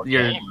be that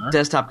your gamer.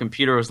 desktop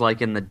computer was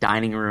like in the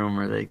dining room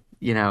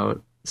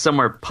or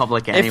somewhere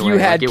public anyway. If you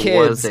had like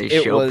kids, it was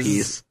a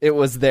showpiece. It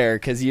was there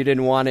because you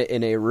didn't want it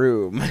in a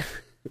room.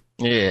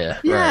 Yeah.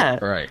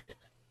 Right.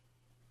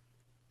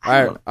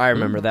 I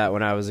remember that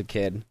when I was a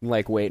kid,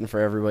 like waiting for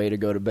everybody to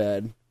go to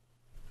bed,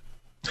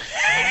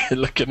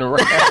 looking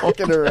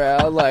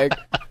around, like.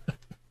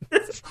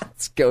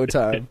 It's go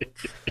time.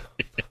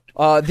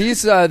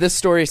 This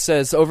story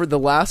says, over the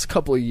last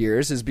couple of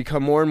years, it's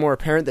become more and more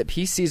apparent that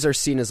PCs are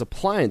seen as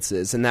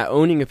appliances and that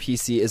owning a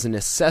PC is a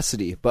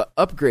necessity, but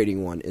upgrading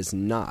one is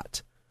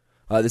not.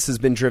 This has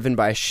been driven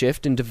by a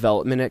shift in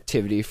development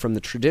activity from the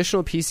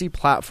traditional PC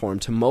platform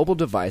to mobile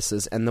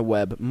devices and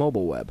the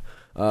mobile web.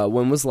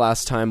 When was the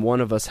last time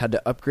one of us had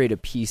to upgrade a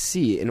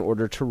PC in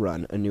order to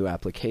run a new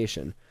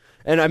application?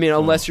 And I mean,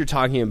 unless you're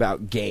talking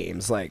about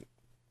games, like,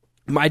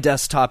 my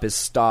desktop is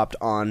stopped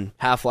on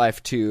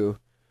Half-Life 2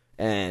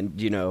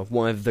 and,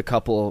 one of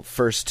the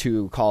first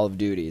two Call of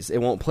Duties. It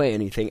won't play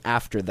anything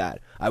after that.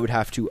 I would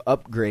have to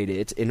upgrade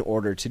it in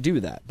order to do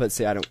that. But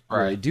see, I don't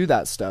really do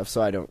that stuff,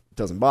 so it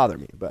doesn't bother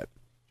me. But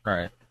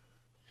right.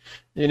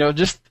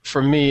 Just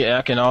for me,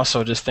 I can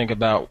also just think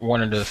about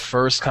one of the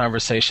first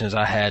conversations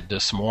I had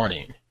this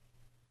morning.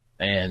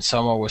 And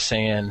someone was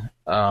saying,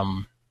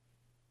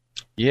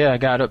 I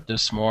got up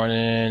this morning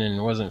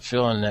and wasn't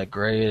feeling that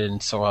great,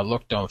 and so I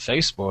looked on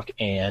Facebook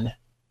and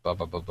blah,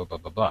 blah, blah, blah, blah,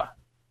 blah, blah.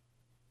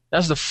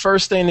 That's the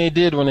first thing they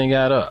did when they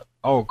got up.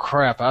 Oh,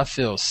 crap, I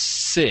feel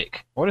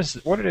sick. What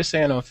are they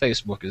saying on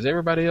Facebook? Is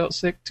everybody else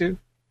sick, too?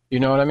 You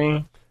know what I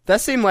mean?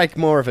 That seemed like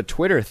more of a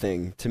Twitter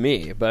thing to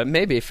me, but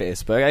maybe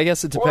Facebook. I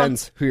guess it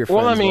depends who you're friends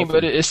with. Well, I mean,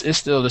 but it's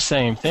still the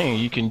same thing.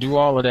 You can do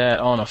all of that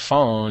on a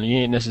phone. You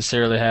ain't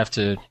necessarily have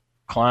to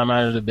climb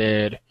out of the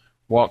bed,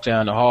 walk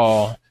down the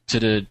hall to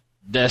the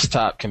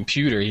desktop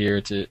computer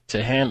here to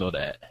handle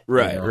that.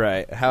 Right,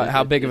 right.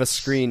 How big of a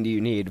screen do you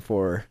need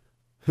for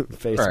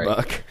Facebook?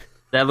 Right.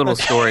 That little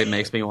story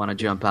makes me want to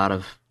jump out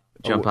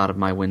of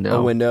my window.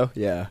 A window?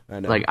 Yeah, I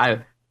know. Like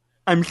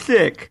I'm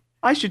sick.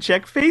 I should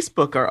check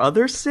Facebook. Are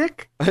others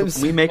sick?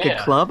 Should we make a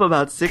club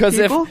about sick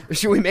people?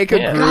 Should we make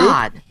a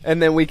group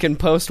and then we can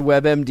post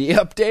WebMD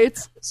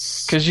updates?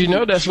 Because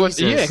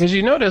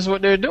that's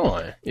what they're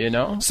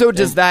doing. So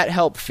does that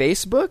help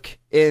Facebook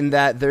in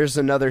that there's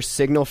another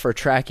signal for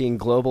tracking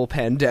global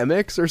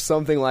pandemics or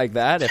something like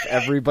that? If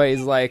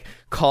everybody's like,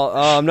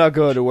 I'm not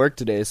going to work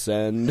today,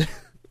 send.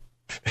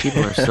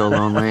 People are so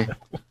lonely.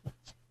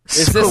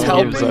 Is this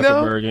helping,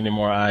 though? Any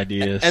more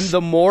ideas? And the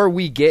more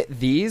we get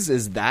these,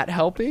 is that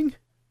helping?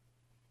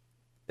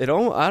 I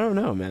don't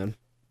know, man.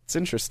 It's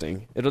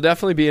interesting. It'll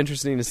definitely be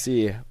interesting to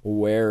see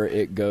where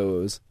it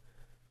goes.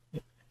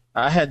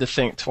 I had to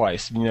think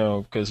twice,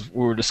 because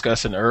we were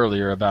discussing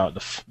earlier about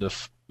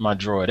my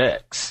Droid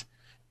X,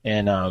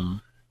 and I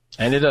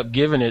ended up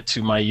giving it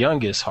to my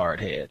youngest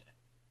hardhead.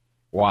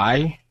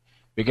 Why?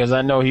 Because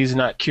I know he's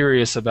not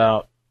curious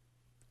about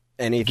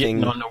Anything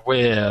getting on the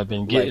web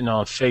and getting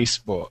on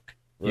Facebook.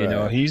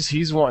 Right.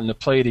 He's wanting to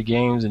play the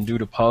games and do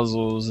the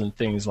puzzles and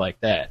things like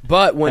that.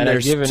 But when Had I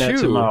there's given two, that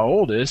to my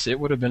oldest, it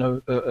would have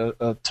been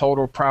a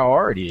total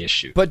priority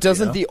issue. but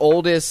doesn't the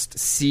oldest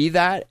see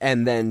that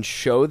and then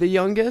show the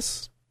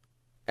youngest,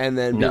 and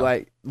then be No.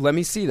 like, "Let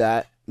me see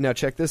that. Now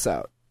check this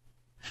out."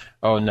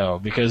 Oh no,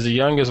 because the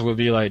youngest would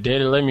be like,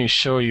 "Daddy, let me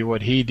show you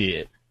what he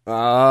did."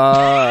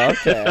 Oh,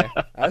 okay.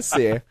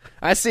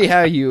 I see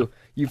how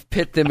you've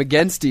pit them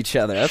against each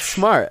other. That's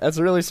smart. That's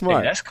really Hey,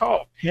 smart. that's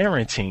called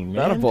parenting,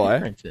 man.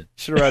 Attaboy. Parenting.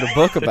 Should write a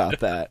book about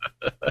that.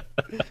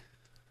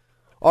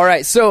 All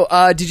right, so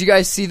did you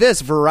guys see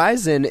this?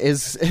 Verizon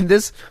is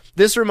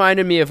this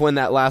reminded me of when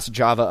that last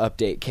Java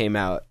update came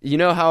out. You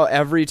know how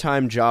every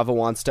time Java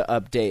wants to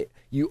update,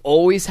 you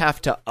always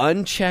have to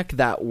uncheck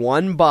that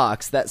one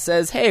box that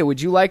says, "Hey, would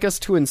you like us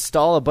to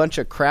install a bunch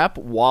of crap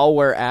while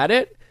we're at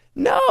it?"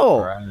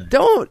 No, Right.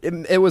 don't.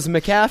 It was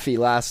McAfee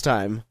last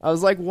time. I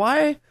was like,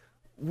 why?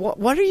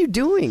 What are you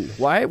doing?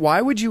 Why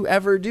would you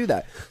ever do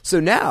that? So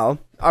now,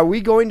 are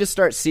we going to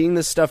start seeing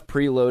this stuff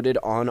preloaded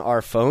on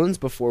our phones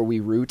before we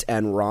root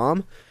and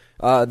ROM?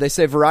 They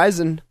say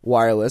Verizon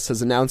Wireless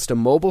has announced a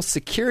mobile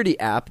security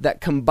app that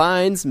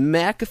combines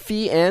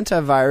McAfee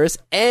antivirus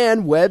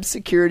and web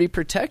security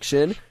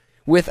protection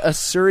with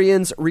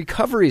Asurion's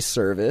recovery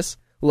service,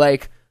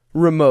 like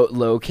Remote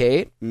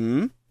Locate,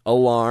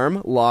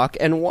 Alarm, Lock,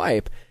 and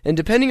Wipe. And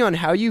depending on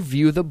how you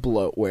view the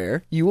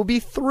bloatware, you will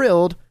be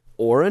thrilled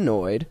or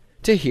annoyed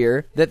to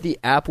hear that the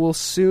app will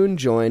soon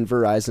join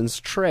Verizon's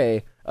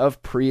tray of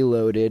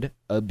preloaded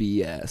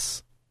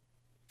ABS.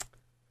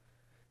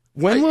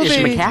 When will Is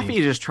they...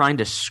 McAfee just trying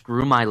to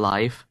screw my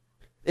life?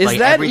 Is like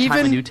that every time a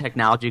even... new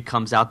technology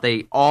comes out,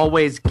 they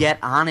always get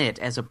on it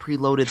as a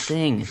preloaded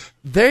thing.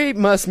 They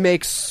must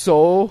make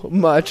so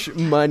much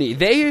money.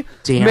 Damn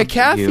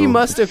McAfee you.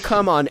 must have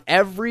come on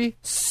every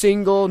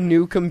single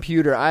new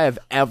computer I have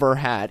ever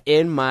had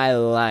in my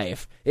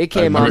life. It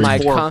came on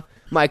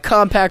my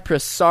compact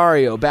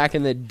Presario back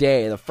in the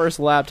day, the first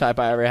laptop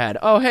I ever had.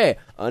 Oh, hey,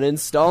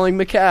 uninstalling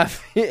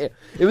McAfee.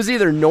 It was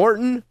either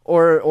Norton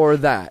or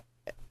that.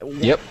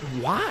 Yep.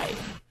 Why?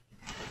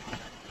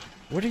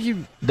 What are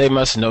you... They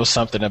must know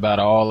something about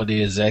all of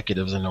the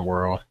executives in the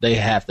world. They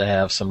have to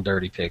have some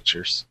dirty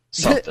pictures.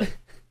 Something.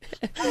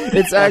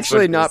 It's actually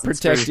what it not is. It's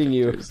protecting dirty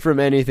you pictures. from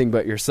anything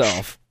but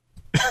yourself.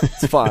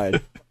 It's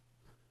fine.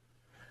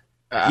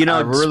 You know,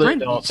 I really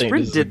Sprint- don't think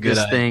Sprint this is a did good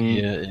this thing-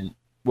 idea. And-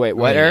 Wait, Go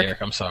what, ahead,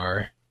 Eric? I'm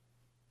sorry.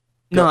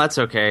 No, that's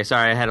okay.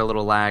 Sorry, I had a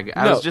little lag.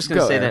 I No, was just going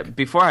to go, say Eric. that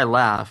before I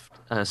left,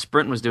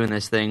 Sprint was doing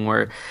this thing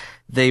where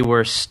they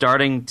were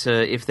starting to,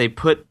 if they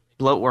put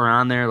bloatware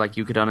on there, like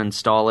you could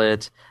uninstall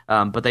it,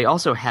 but they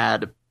also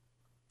had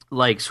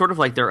like sort of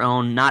like their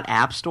own, not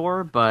app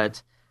store,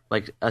 but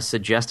like a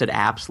suggested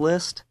apps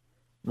list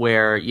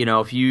where, you know,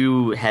 if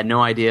you had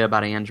no idea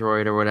about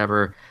Android or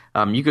whatever,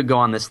 you could go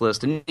on this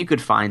list and you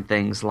could find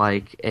things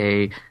like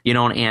an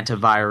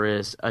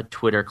antivirus, a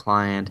Twitter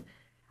client.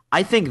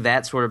 I think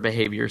that sort of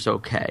behavior is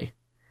okay.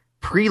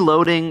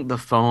 Preloading the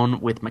phone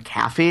with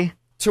McAfee,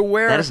 To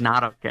where... that is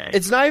not okay.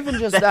 It's not even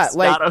just That's that.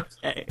 Like, not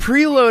okay.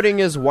 preloading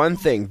is one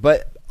thing,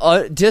 but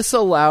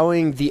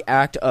disallowing the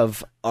act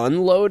of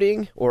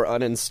unloading or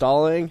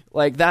uninstalling,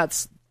 like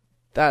that's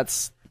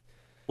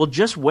Well,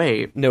 just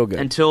wait no good.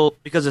 until,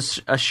 because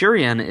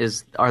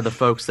Asurion are the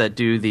folks that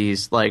do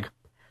these like,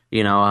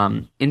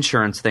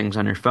 insurance things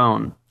on your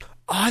phone.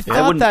 Oh, I That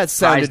thought wouldn't that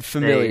sounded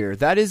surprise me. familiar.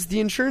 That is the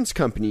insurance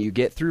company you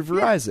get through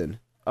Verizon.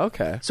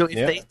 Okay. So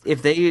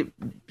if they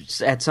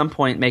at some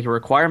point make a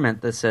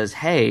requirement that says,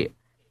 hey,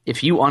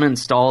 if you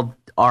uninstalled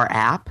our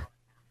app,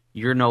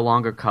 you're no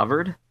longer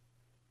covered.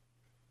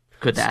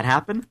 Could that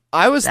happen?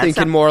 I was That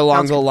thinking sounds- more along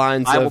sounds the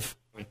lines viable. of,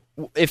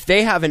 if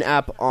they have an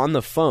app on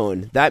the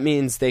phone, that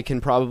means they can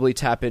probably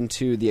tap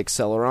into the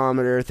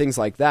accelerometer, things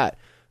like that.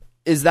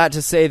 Is that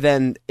to say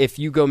then if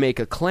you go make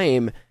a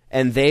claim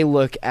and they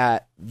look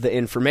at the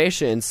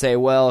information and say,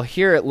 well,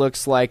 here it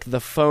looks like the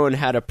phone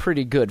had a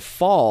pretty good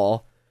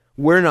fall,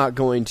 we're not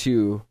going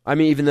to... I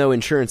mean, even though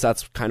insurance,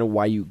 that's kind of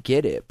why you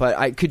get it.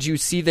 But could you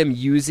see them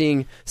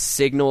using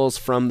signals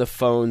from the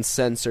phone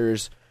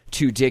sensors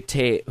to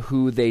dictate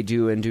who they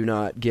do and do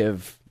not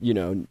give,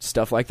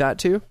 stuff like that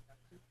to?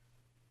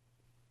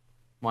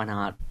 Why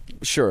not?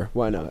 Sure,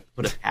 why not?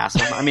 Put it past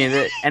them. I mean,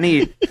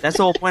 that's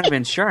the whole point of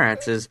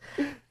insurance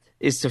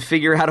is to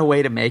figure out a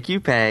way to make you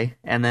pay,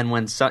 and then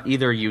when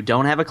either you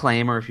don't have a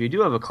claim or if you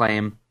do have a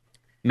claim,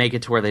 make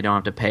it to where they don't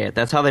have to pay it.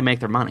 That's how they make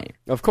their money,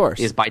 Of course.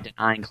 is by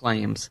denying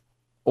claims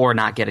or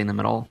not getting them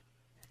at all.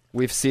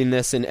 We've seen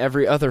this in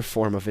every other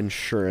form of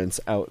insurance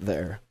out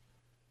there.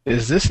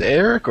 Is this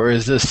Eric or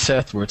is this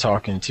Seth we're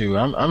talking to?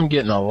 I'm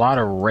getting a lot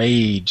of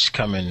rage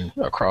coming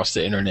across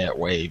the internet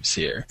waves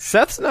here.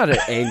 Seth's not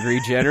angry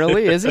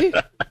generally, is he?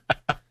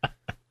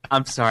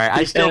 I'm sorry.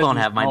 I still don't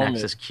have my Moment.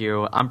 Nexus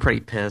Q. I'm pretty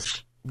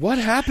pissed. What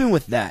happened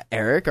with that,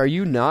 Eric? Are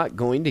you not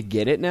going to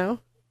get it now?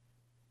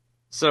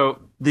 So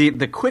the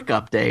quick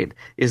update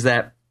is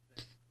that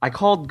I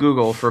called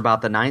Google for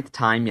about the 9th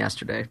time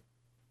yesterday,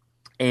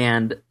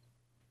 and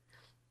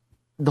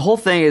the whole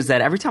thing is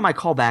that every time I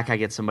call back, I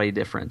get somebody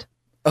different.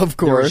 Of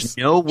course.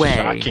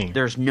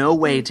 There's no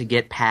way to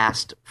get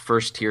past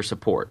first tier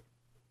support.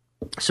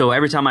 So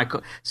every time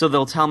so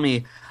they'll tell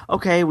me,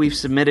 okay, we've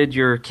submitted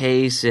your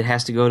case. It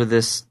has to go to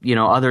this,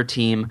 other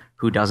team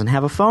who doesn't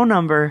have a phone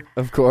number,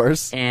 Of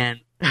course. and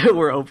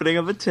we're opening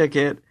up a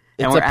ticket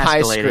and It's we're a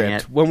pie escalating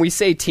script. it. When we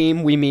say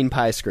team, we mean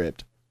pie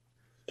script.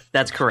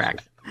 That's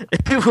correct.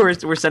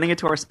 we're sending it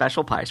to our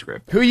special pie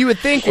script. Who you would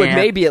think would And-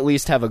 maybe at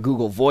least have a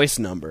Google Voice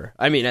number.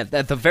 I mean,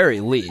 at the very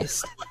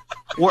least.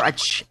 Or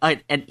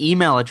an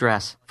email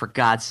address, for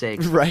God's sake.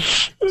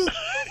 Right?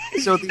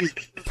 So these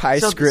Pie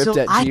script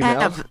at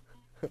Gmail.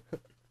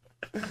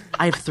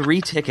 I have 3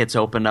 tickets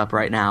opened up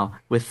right now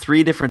with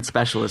 3 different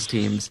specialist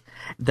teams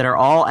that are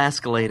all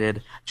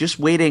escalated, just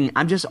waiting.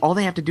 All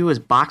they have to do is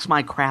box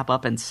my crap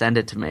up and send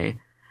it to me.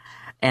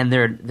 And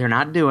they're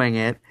not doing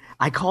it.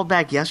 I called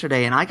back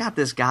yesterday and I got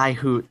this guy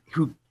who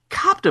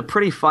copped a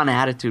pretty fun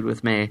attitude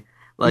with me.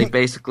 Like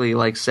basically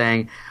like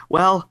saying,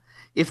 well,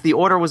 if the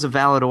order was a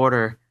valid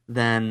order,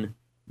 then,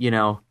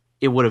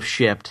 it would have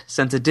shipped.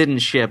 Since it didn't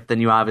ship,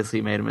 then you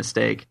obviously made a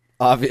mistake.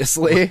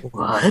 Obviously.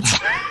 What?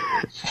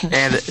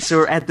 And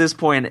so at this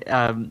point,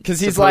 Because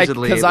he's like,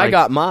 because I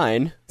got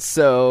mine,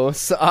 so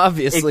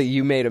obviously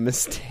you made a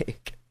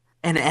mistake.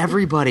 And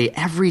everybody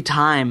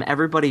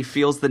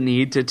feels the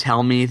need to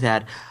tell me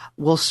that,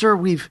 well, sir,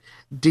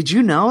 did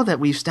you know that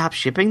we've stopped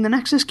shipping the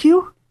Nexus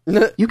Q?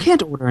 You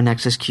can't order a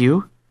Nexus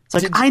Q. It's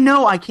like, I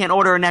know I can't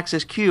order a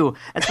Nexus Q.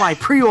 That's why I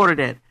pre-ordered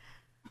it.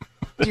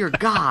 Dear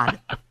God.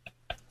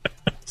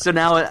 So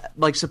now,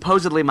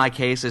 supposedly my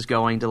case is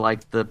going to,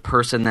 the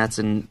person that's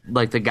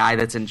the guy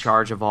that's in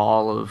charge of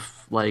all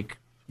of,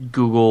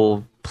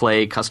 Google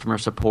Play customer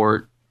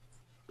support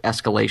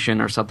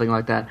escalation or something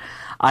like that.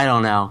 I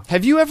don't know.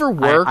 Have you ever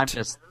worked I'm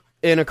just...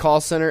 in a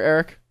call center,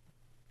 Eric?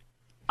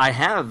 I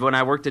have. When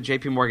I worked at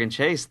J.P. Morgan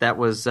Chase, that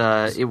was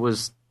it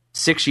was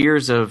 6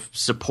 years of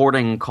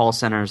supporting call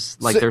centers,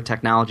 their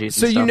technologies.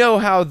 So and you stuff. know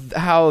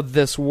how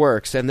this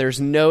works, and there's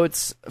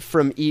notes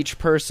from each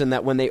person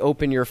that when they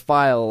open your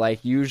file,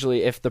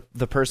 usually if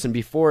the person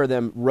before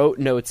them wrote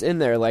notes in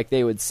there,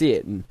 they would see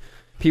it, and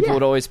people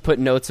would always put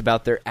notes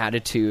about their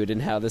attitude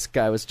and how this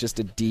guy was just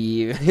a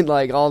D, and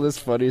all this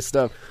funny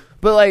stuff.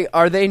 But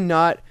are they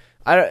not?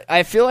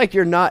 I feel like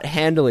you're not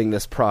handling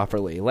this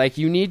properly.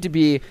 You need to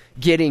be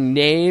getting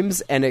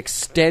names and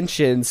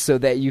extensions so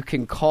that you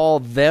can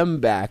call them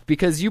back,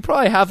 because you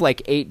probably have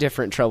 8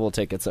 different trouble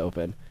tickets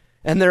open,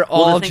 and they're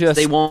all just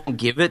they won't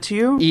give it to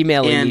you,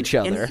 emailing each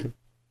other.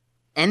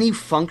 Any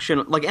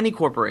function, any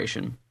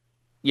corporation,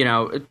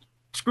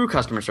 screw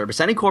customer service.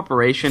 Any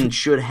corporation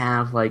should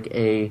have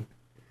an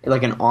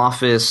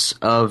office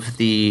of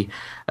the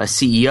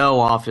CEO,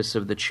 office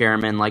of the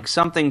chairman,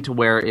 something to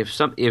where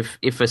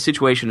if a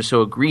situation is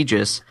so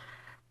egregious,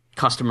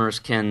 customers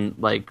can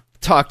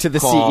talk to the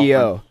call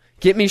CEO.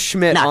 Get me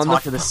Schmidt not on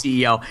talk the to the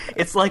CEO.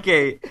 It's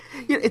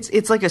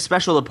it's like a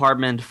special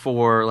department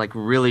for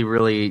really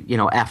really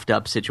effed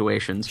up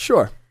situations.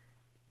 Sure,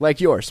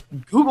 like yours.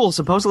 Google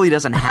supposedly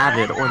doesn't have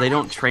it, or they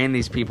don't train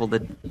these people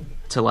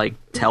to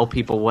tell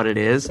people what it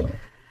is.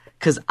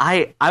 Because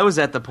I was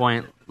at the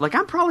point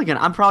I'm probably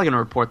gonna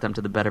report them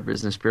to the Better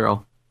Business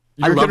Bureau.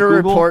 You're gonna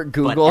report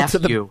Google to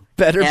the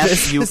Better F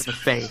Business you in the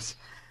face.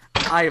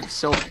 I am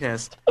so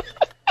pissed.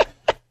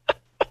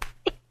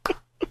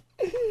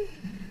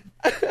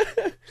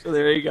 So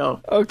there you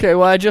go. Okay,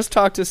 well, I just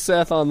talked to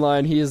Seth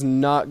online. He is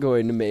not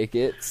going to make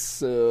it,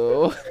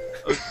 so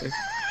Okay.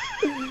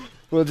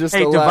 we'll just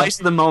Hey, allow... device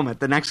of the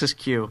moment, the Nexus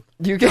Q.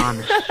 You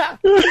can...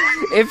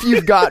 if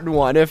you've gotten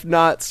one. If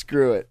not,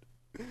 screw it.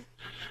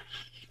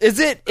 Is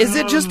it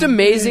just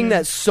amazing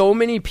that so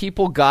many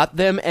people got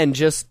them and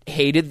just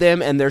hated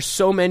them, and there's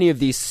so many of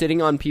these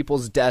sitting on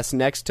people's desks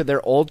next to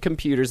their old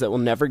computers that will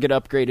never get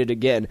upgraded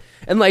again?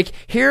 And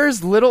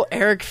here's little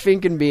Eric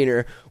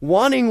Finkenbeiner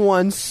wanting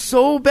one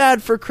so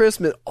bad for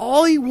Christmas.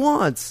 All he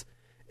wants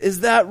is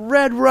that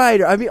Red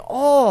Ryder. I mean,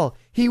 all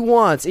he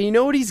wants. And you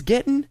know what he's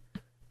getting?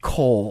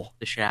 Coal.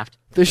 The shaft.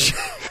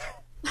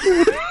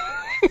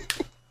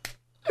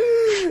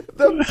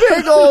 The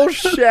big old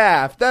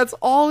shaft. That's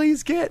all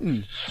he's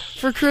getting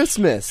for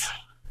Christmas.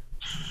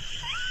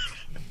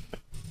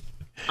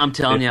 I'm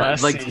telling you,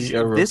 If I see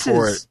a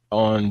report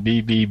on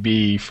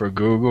BBB for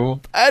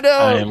Google, I know.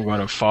 I am going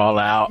to fall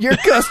out. Your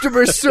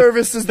customer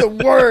service is the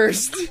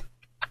worst.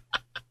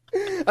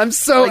 I'm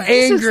so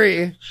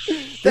angry.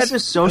 This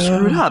is so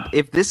screwed up.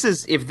 If this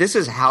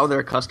is how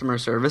their customer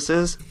service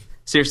is,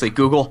 seriously,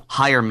 Google,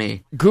 hire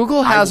me.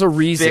 Google has I a will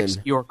reason. Fix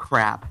your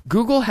crap.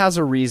 Google has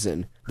a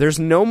reason. There's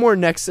no more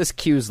Nexus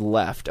Qs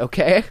left,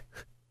 okay?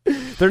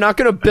 They're not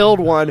going to build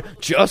one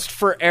just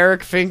for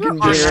Eric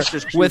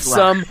Finkendinger with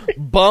some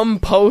bum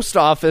post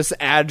office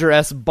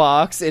address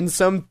box in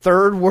some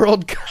third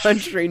world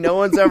country no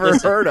one's ever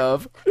heard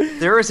of.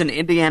 There is an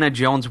Indiana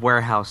Jones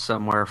warehouse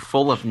somewhere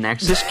full of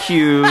Nexus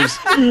Qs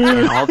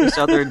and all this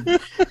other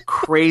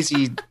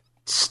crazy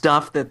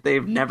stuff that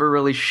they've never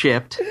really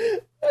shipped.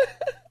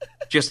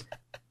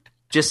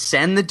 Just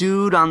send the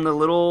dude on the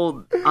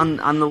little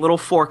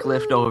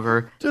forklift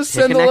over. Just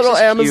send the little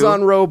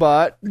Amazon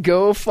robot.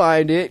 Go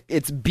find it.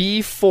 It's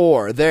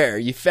B4. There,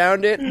 you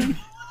found it.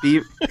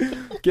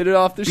 Get it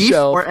off the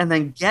shelf, and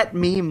then get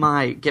me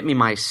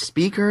my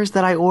speakers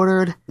that I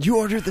ordered. You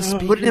ordered the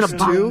speakers Put it in a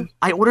too?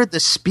 I ordered the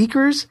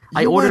speakers.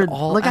 I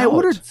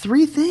ordered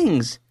 3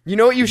 things. You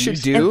know what you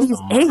should do? And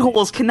these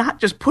a-holes cannot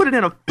just put it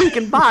in a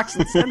freaking box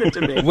and send it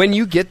to me. When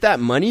you get that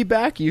money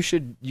back, you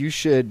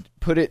should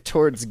put it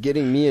towards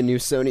getting me a new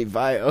Sony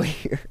Vaio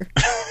here.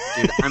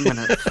 Dude, I'm going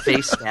to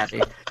face stab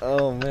you.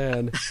 Oh,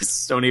 man.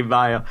 Sony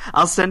Vaio.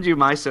 I'll send you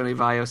my Sony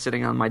Vaio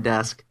sitting on my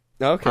desk.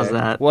 Okay. How's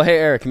that? Well, hey,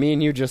 Eric, me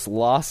and you just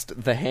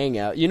lost the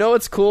Hangout. You know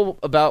what's cool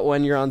about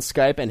when you're on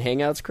Skype and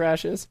Hangouts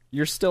crashes?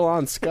 You're still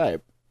on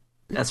Skype.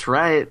 That's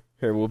right.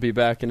 Here, we'll be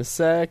back in a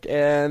sec,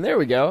 and there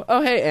we go.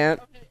 Oh, hey, Ant.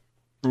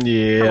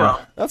 Yeah. Hello.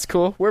 That's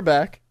cool. We're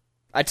back.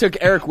 I took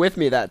Eric with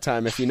me that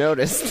time, if you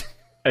noticed.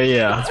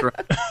 Yeah. That's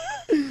right.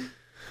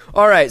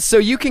 All right, so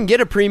you can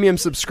get a premium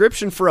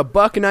subscription for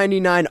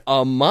 $1.99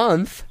 a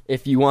month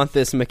if you want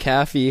this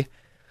McAfee.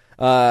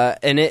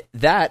 And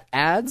that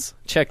adds,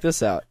 check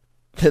this out,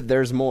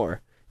 there's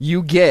more.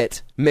 You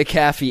get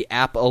McAfee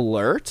App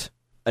Alert,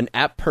 an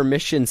app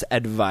permissions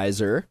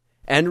advisor,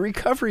 and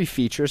recovery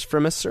features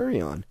from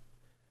Asurion.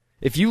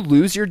 If you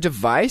lose your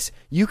device,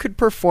 you could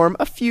perform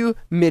a few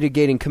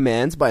mitigating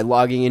commands by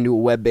logging into a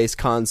web-based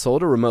console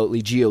to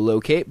remotely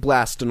geolocate,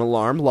 blast an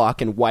alarm,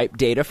 lock and wipe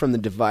data from the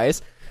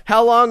device.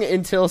 How long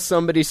until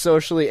somebody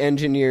socially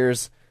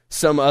engineers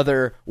some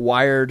other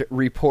Wired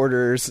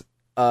reporter's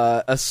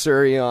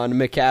Asurion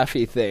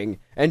McAfee thing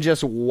and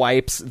just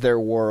wipes their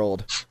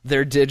world,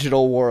 their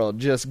digital world,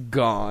 just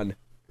gone?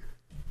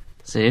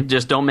 See,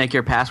 just don't make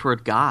your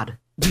password God.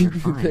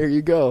 There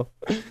you go.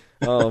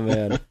 Oh,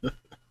 man.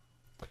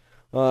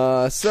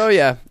 So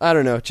yeah, I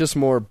don't know, just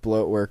more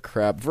bloatware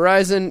crap.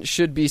 Verizon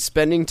should be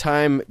spending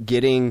time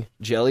getting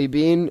Jelly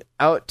Bean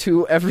out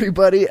to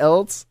everybody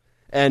else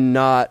and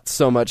not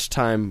so much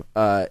time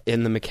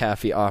in the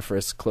McAfee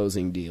office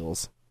closing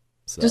deals.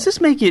 So. Does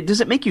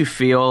it make you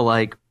feel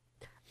like,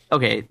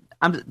 okay,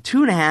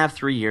 2.5,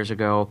 3 years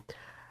ago,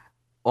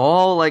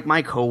 all like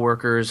my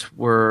coworkers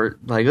were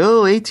like,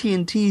 "Oh,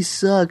 AT&T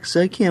sucks.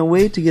 I can't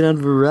wait to get on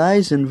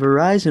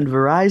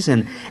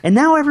Verizon." And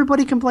now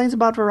everybody complains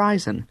about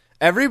Verizon.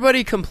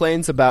 Everybody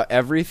complains about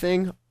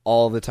everything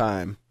all the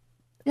time.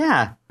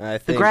 Yeah. I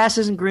think the grass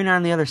isn't greener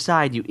on the other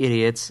side, you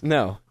idiots.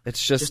 No,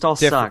 it's just all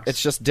different. sucks.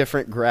 It's just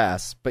different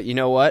grass. But you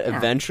know what? Yeah.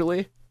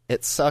 Eventually,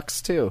 it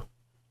sucks too.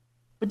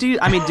 But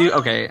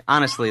okay,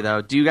 honestly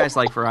though, do you guys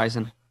like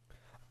Verizon?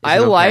 I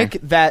like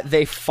that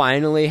they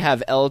finally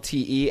have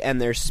LTE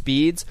and their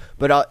speeds,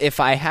 but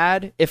if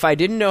I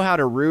didn't know how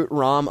to root,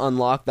 ROM,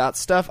 unlock that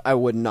stuff, I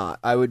would not.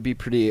 I would be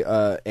pretty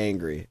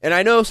angry. And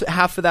I know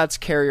half of that's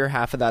carrier,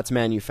 half of that's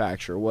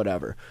manufacturer,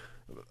 whatever.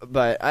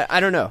 But I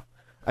don't know.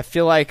 I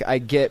feel like I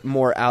get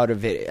more out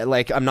of it.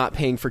 Like, I'm not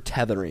paying for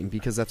tethering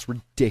because that's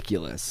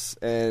ridiculous.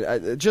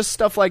 And just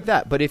stuff like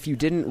that. But if you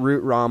didn't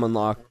root, ROM,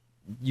 unlock,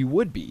 you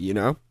would be, you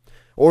know?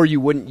 Or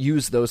you wouldn't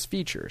use those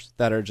features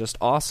that are just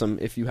awesome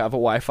if you have a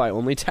Wi-Fi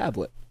only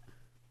tablet.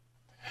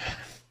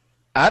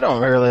 I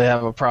don't really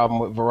have a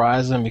problem with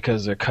Verizon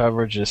because their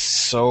coverage is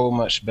so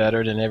much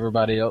better than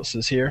everybody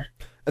else's here.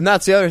 And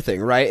that's the other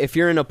thing, right? If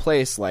you're in a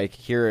place like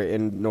here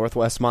in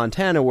Northwest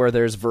Montana where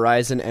there's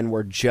Verizon and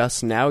we're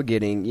just now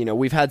getting,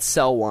 we've had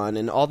Cell One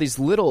and all these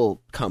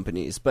little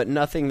companies, but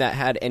nothing that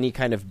had any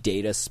kind of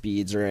data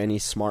speeds or any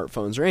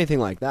smartphones or anything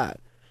like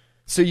that.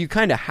 So you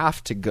kind of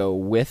have to go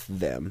with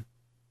them.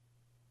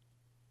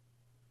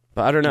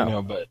 But I don't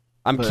know.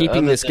 I'm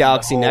keeping this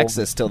Galaxy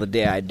Nexus till the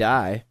day I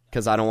die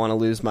because I don't want to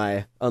lose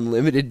my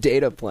unlimited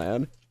data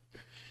plan.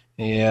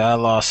 Yeah, I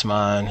lost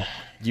mine.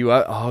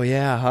 Oh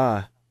yeah,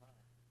 huh?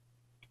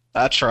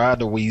 I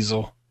tried to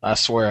weasel. I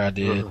swear I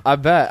did. I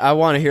bet. I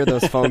want to hear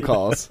those phone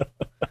calls.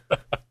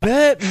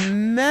 Bet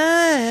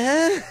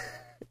man.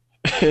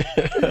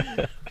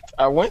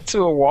 I went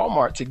to a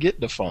Walmart to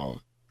get the phone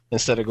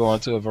instead of going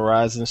to a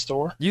Verizon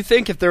store. You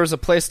think if there was a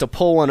place to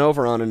pull one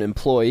over on an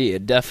employee,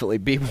 it'd definitely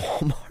be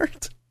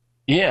Walmart.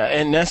 Yeah,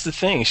 and that's the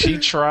thing. She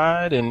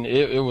tried, and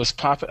it was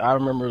popping. I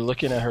remember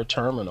looking at her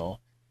terminal,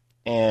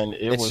 and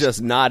it's was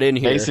just not in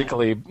here.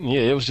 Basically,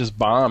 yeah, it was just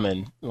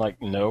bombing.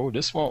 Like, no,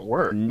 this won't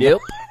work.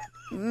 Nope.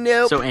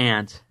 So,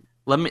 Ant,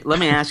 let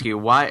me ask you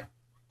why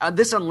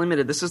this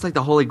unlimited. This is like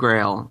the Holy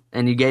Grail,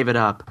 and you gave it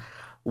up.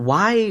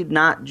 Why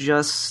not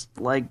just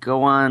like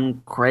go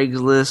on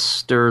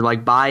Craigslist or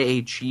like buy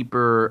a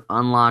cheaper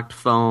unlocked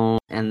phone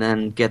and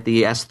then get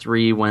the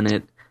S3 when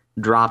it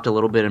dropped a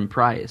little bit in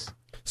price?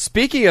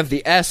 Speaking of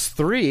the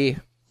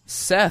S3,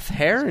 Seth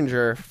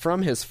Herringer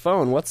from his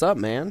phone. What's up,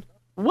 man?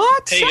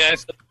 What? Hey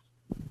guys,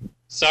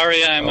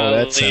 sorry I'm that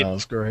late.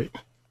 sounds great.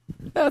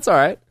 That's all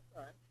right.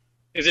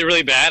 Is it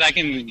really bad? I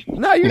can.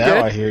 No, you're Now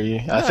good. I hear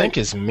you. I think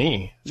it's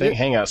me. I think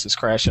Hangouts is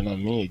crashing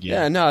on me again.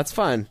 Yeah, no, it's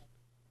fine.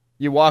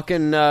 You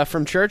walking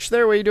from church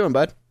there? What are you doing,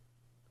 bud?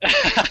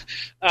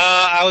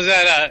 I was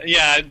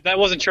at that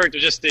wasn't church. It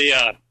was just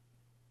a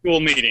school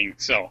meeting.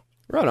 So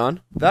Right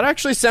on. That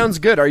actually sounds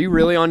good. Are you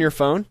really on your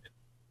phone?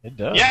 It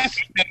does. yeah,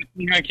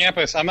 I'm on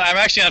campus. I'm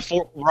actually on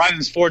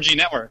Verizon's 4G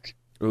network.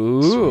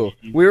 Ooh.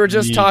 We were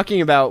just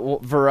talking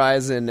about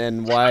Verizon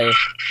and why.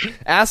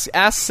 Ask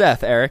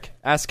Seth, Eric.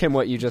 Ask him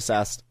what you just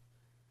asked.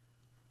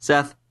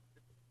 Seth,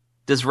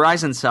 does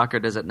Verizon suck or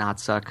does it not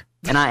suck?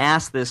 And I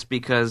asked this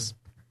because,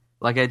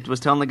 like I was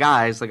telling the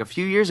guys, like a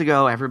few years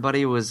ago,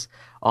 everybody was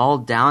all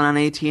down on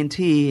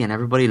AT&T and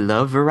everybody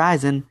loved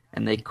Verizon,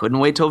 and they couldn't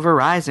wait till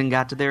Verizon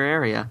got to their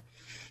area.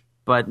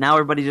 But now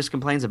everybody just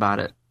complains about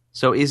it.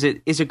 So is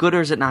it good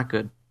or is it not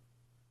good?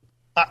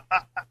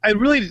 I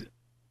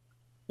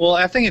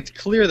think it's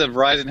clear that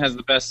Verizon has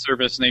the best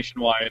service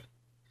nationwide,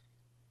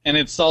 and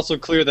it's also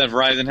clear that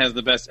Verizon has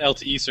the best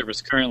LTE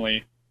service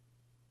currently,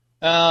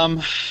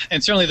 and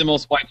certainly the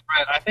most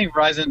widespread. I think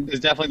Verizon is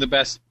definitely the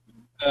best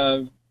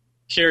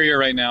carrier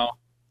right now.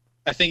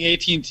 I think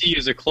AT&T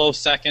is a close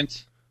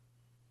second,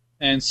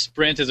 and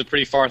Sprint is a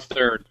pretty far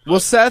third. Well,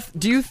 Seth,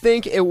 do you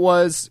think it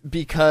was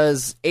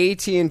because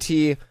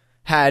AT&T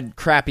had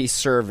crappy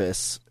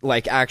service,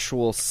 like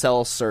actual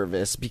cell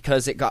service,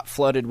 because it got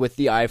flooded with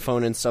the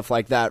iPhone and stuff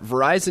like that?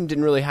 Verizon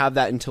didn't really have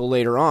that until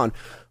later on.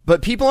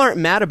 But people aren't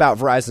mad about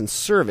Verizon's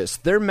service.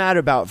 They're mad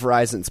about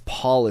Verizon's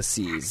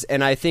policies.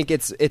 And I think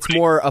it's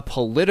more a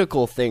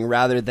political thing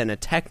rather than a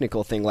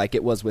technical thing like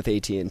it was with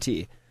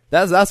AT&T.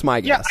 That's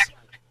my guess. Yeah,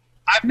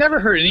 I've never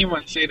heard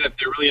anyone say that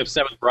they're really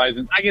upset with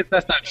Verizon. I guess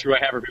that's not true. I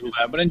have heard people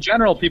that. But in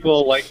general,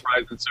 people like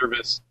Verizon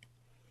service.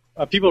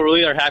 People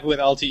really are happy with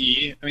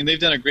LTE. I mean, they've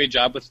done a great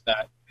job with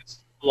that.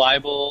 It's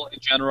reliable in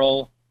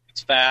general.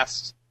 It's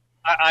fast.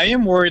 I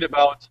am worried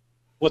about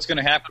what's going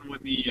to happen when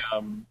the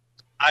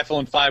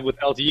iPhone 5 with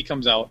LTE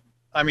comes out.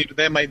 I mean,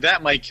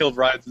 that might kill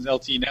Verizon's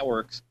LTE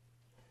networks.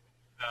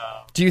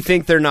 Do you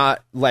think they're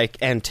not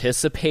like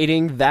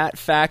anticipating that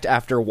fact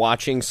after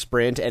watching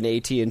Sprint and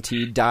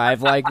AT&T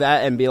dive like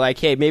that and be like,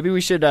 hey, maybe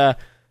we should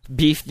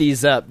beef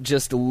these up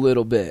just a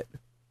little bit?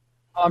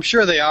 I'm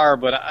sure they are,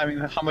 but I mean,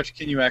 how much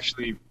can you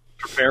actually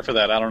prepare for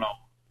that? I don't know.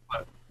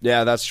 But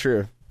Yeah, that's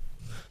true.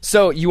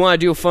 So you want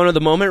to do a phone of the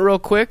moment real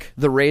quick?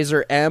 The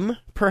Razr M,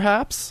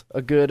 perhaps?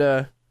 A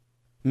good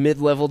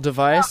mid-level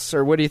device?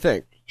 Or what do you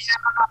think?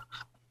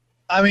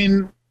 I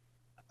mean,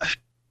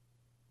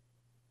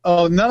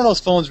 none of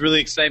those phones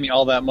really excite me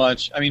all that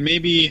much. I mean,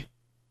 maybe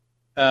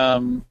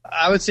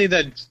I would say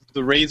that the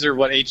Razr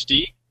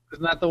HD is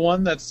not the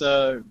one that's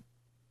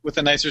with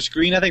a nicer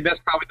screen. I think that's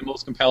probably the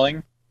most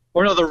compelling.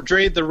 Or no, the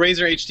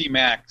Razr HD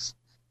Max.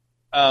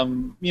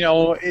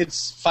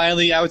 It's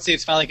finally, I would say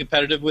it's finally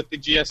competitive with the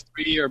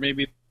GS3, or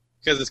maybe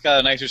because it's got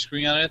a nicer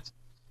screen on it.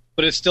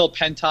 But it's still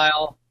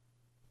Pentile.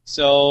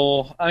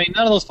 So, I mean,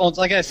 none of those phones,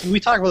 like I said, we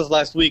talked about this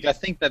last week, I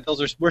think that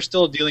we're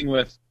still dealing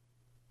with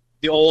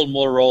the old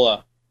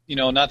Motorola,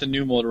 not the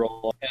new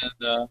Motorola.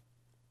 And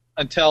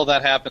until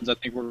that happens, I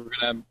think we're going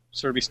to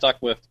sort of be stuck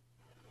with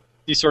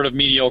these sort of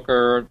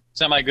mediocre,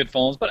 semi-good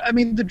phones. But, I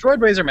mean, the Droid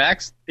Razr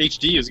Max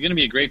HD is going to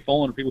be a great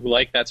phone for people who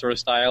like that sort of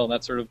style and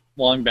that sort of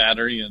long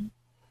battery. And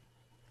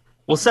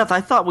Well, Seth,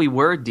 I thought we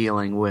were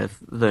dealing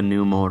with the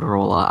new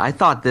Motorola. I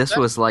thought this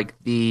was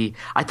the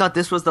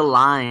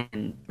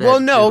line that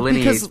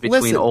delineates between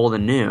listen, old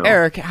and new.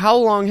 Eric, how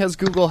long has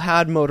Google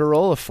had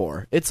Motorola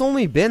for? It's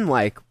only been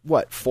 4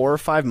 or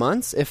 5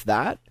 months, if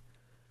that.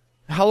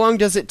 How long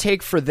does it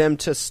take for them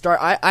to start?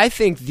 I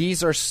think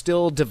these are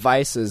still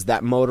devices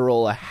that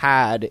Motorola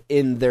had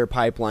in their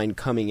pipeline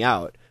coming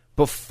out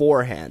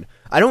beforehand.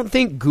 I don't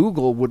think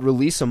Google would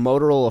release a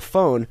Motorola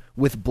phone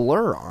with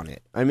Blur on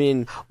it. I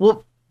mean...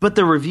 Well, but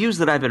the reviews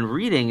that I've been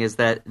reading is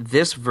that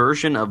this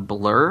version of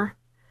Blur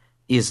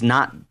is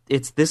not...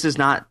 It's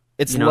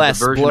less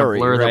the version blurry,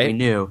 of Blur right? that we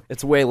knew.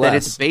 It's way less. That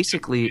it's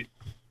basically...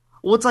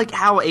 Well, it's like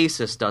how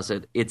Asus does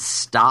it. It's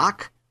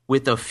stock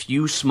with a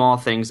few small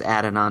things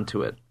added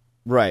onto it.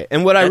 Right.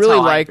 And what I That's really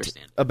how I liked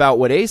understand it. about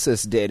what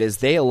Asus did is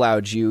they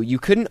allowed you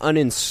couldn't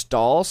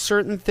uninstall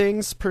certain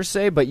things per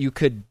se, but you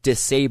could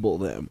disable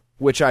them,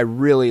 which I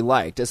really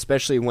liked,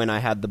 especially when I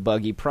had the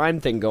buggy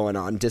Prime thing going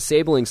on.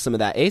 Disabling some of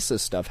that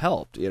Asus stuff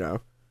helped,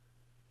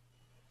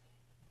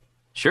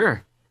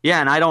 Sure.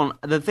 Yeah, and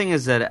the thing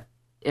is that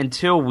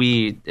until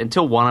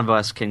one of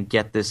us can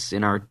get this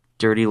in our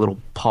dirty little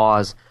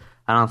paws,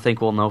 I don't think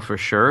we'll know for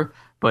sure.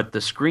 But the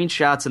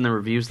screenshots and the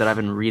reviews that I've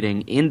been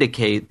reading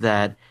indicate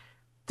that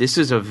this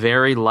is a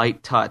very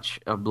light touch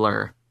of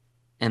Blur,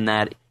 and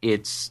that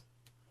it's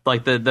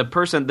like the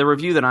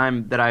review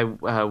that I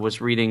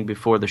was reading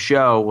before the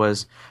show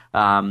was,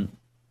 I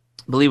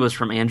believe it was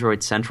from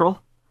Android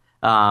Central,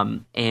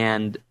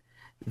 and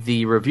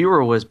the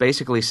reviewer was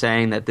basically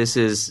saying that this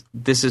is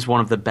one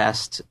of the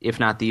best, if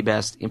not the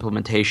best,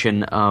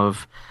 implementation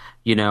of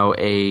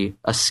a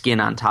skin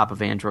on top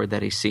of Android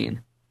that he's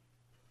seen.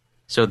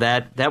 So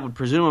that would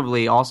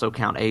presumably also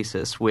count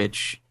Asus,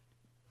 which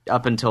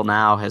up until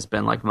now has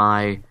been like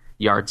my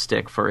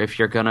yardstick for if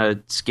you're going to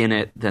skin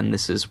it, then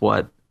this is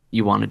what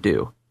you want to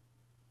do.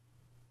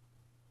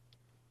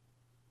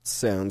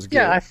 Sounds good.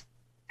 Yeah,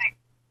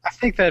 I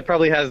think that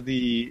probably has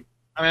the.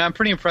 I mean, I'm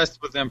pretty impressed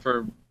with them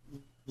for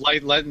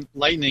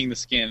lightening the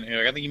skin.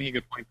 I think you make a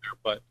good point there,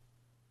 but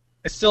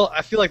it's still.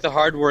 I feel like the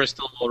hardware is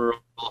still Motorola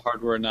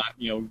hardware, not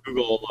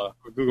Google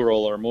or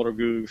Google or Moto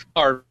Goo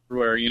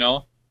hardware.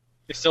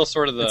 It's still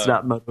sort of the. It's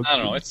not Moto. I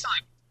don't know. It's still.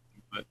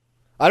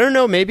 I don't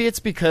know, maybe it's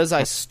because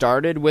I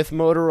started with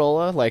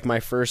Motorola, like my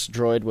first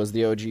Droid was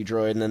the OG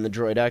Droid and then the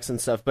Droid X and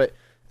stuff, but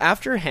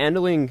after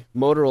handling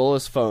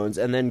Motorola's phones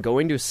and then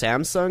going to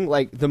Samsung,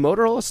 like the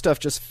Motorola stuff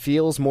just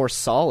feels more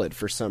solid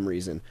for some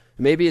reason.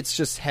 Maybe it's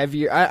just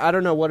heavier, I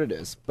don't know what it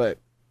is, but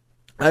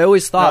I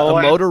always thought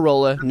a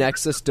Motorola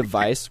Nexus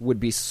device would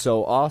be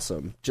so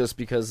awesome, just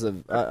because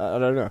of, I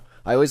don't know,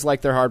 I always like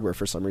their hardware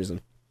for some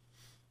reason.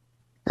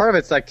 Part of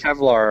it's that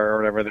Kevlar or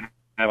whatever they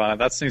have on it,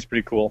 that seems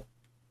pretty cool.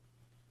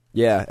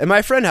 Yeah, and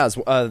my friend has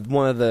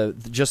one of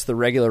the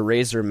regular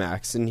Razer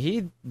Max, and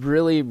he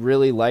really,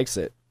 really likes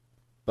it.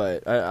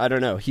 But I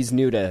don't know, he's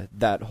new to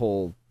that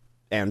whole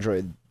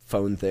Android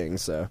phone thing,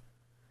 so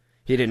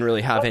he didn't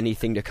really have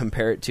anything to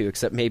compare it to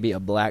except maybe a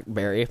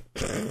BlackBerry.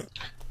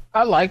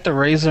 I like the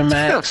Razer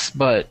Max,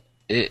 but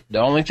the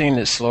only thing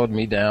that slowed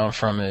me down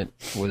from it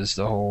was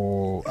the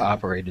whole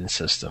operating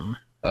system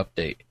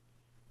update.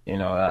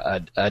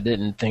 I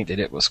didn't think that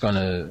it was going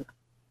to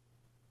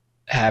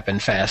happen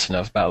fast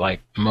enough by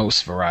like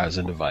most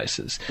Verizon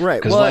devices. Right.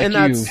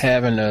 Because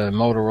having a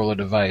Motorola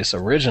device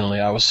originally,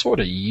 I was sort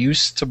of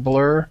used to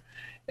Blur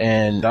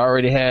and I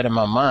already had in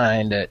my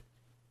mind that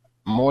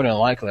more than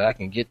likely I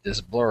can get this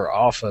Blur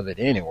off of it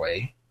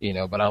anyway,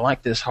 but I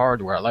like this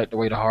hardware. I like the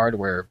way the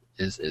hardware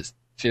is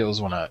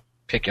feels when I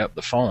pick up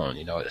the phone,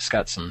 it's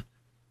got some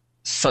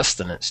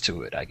sustenance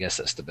to it. I guess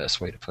that's the best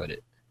way to put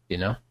it,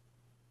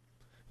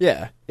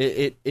 Yeah.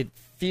 It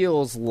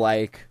feels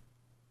like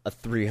a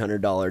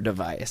 $300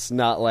 device,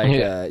 not like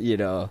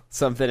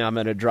something I'm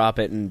going to drop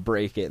it and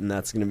break it and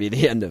that's going to be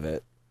the end of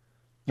it.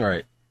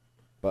 Right.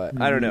 But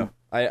I don't know.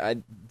 I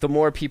the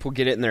more people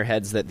get it in their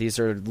heads that these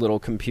are little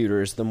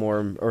computers, the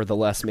more or the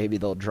less maybe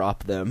they'll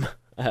drop them.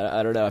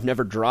 I don't know. I've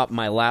never dropped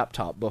my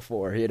laptop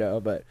before,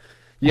 but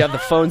you have the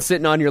phone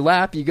sitting on your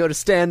lap, you go to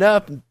stand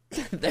up, and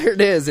there it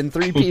is in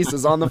 3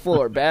 pieces on the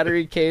floor.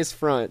 Battery, case,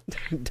 front.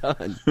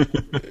 Done.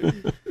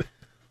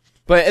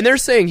 And they're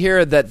saying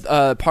here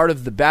that part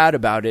of the bad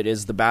about it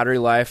is the battery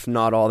life,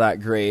 not all that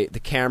great. The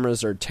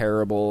cameras are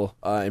terrible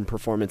in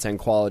performance and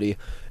quality,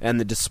 and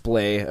the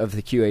display of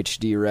the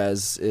QHD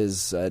res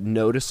is a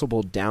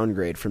noticeable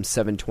downgrade from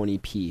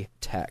 720p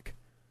tech.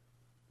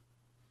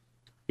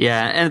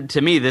 Yeah, and to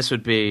me, this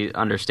would be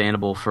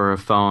understandable for a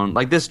phone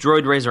like this.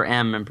 Droid Razr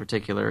M in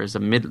particular is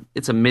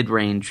it's a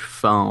mid-range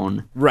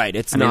phone. Right,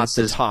 it's not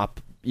the top.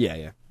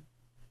 Yeah.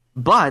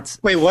 But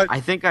wait, what?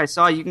 I think I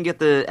saw you can get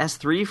the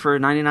S3 for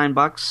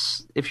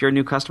 $99 if you're a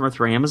new customer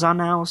through Amazon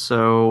now.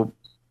 So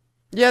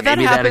yeah, that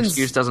maybe happens. That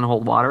excuse doesn't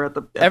hold water at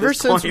this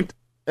point.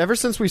 Ever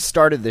since we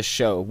started this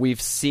show, we've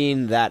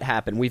seen that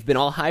happen. We've been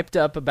all hyped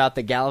up about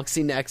the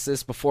Galaxy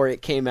Nexus before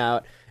it came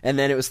out, and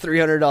then it was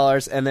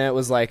 $300, and then it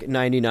was like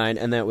 $99,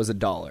 and then it was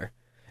 $1.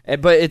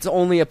 But it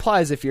only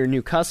applies if you're a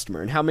new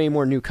customer. And how many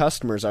more new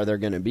customers are there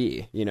going to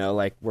be?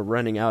 Like we're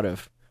running out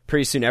of.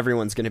 Pretty soon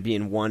everyone's going to be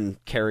in one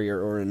carrier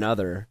or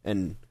another,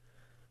 and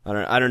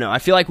I don't know. I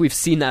feel like we've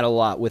seen that a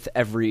lot with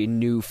every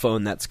new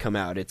phone that's come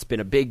out. It's been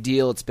a big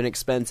deal, it's been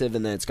expensive,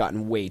 and then it's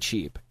gotten way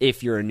cheap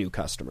if you're a new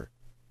customer.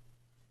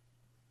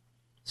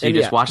 So you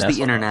just watch the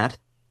internet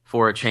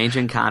for a change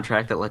in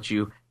contract that lets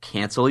you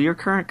cancel your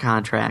current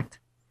contract,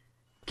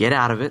 get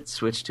out of it,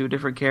 switch to a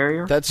different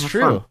carrier. That's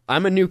true. Fun.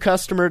 I'm a new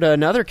customer to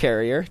another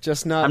carrier,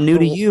 just not. I'm new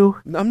to you.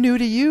 I'm new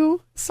to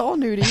you. It's all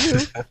new to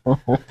you.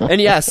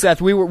 And yeah,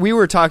 Seth, we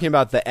were talking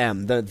about the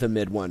M, the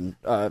mid one.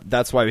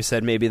 That's why we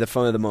said maybe the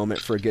phone of the moment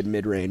for a good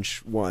mid-range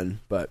one.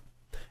 But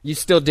you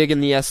still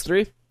digging the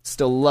S3?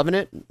 Still loving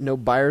it? No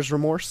buyer's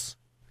remorse?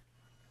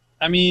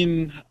 I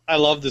mean, I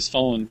love this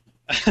phone.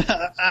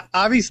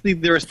 Obviously,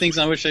 there was things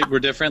I wish were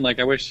different. Like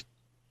I wish.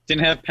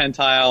 Didn't have pen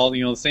tile,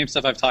 the same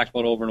stuff I've talked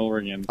about over and over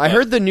again. I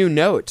heard the new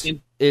Note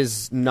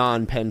is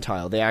non-pen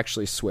tile. They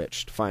actually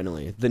switched,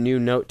 finally. The new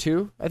Note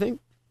 2, I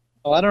think?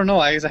 Oh, I don't know.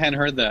 I guess I hadn't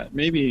heard that.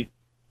 Maybe.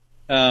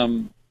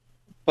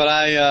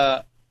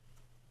 But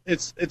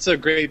it's a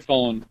great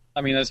phone.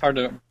 I mean, it's hard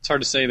to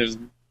say.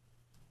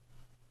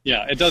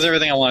 It does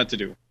everything I want it to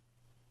do.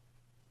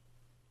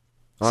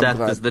 Seth,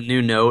 does the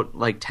new Note,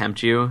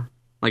 tempt you?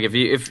 Like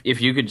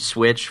if you could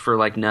switch for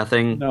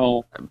nothing,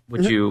 no,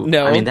 would you?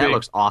 No, I mean that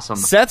looks awesome.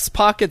 Seth's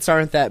pockets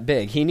aren't that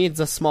big. He needs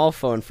a small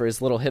phone for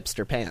his little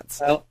hipster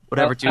pants.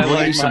 Whatever, dude.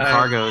 We'll do some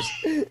cargos.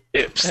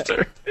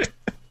 Hipster.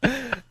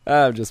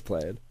 I'm just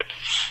playing.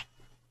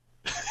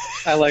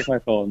 I like my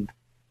phone.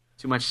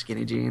 Too much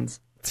skinny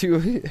jeans.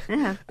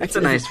 Yeah, it's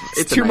a nice.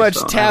 It's too a nice much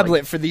phone.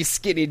 tablet for these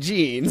skinny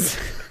jeans.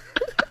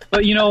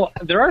 But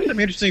there are some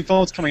interesting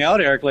phones coming out,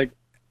 Eric.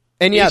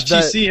 And yeah,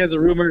 HTC has a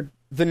rumored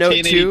The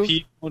Note 2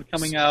 1080p phone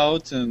coming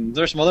out, and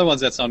there's some other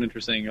ones that sound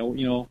interesting.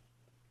 You know,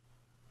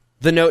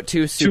 the Note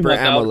 2 Super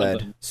months out of AMOLED.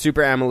 them.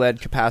 Super AMOLED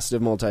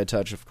capacitive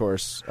multi-touch, of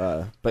course.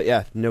 But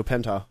yeah, no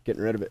pen tile.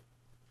 Getting rid of it.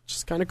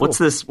 Just kind of cool. What's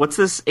this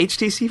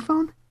HTC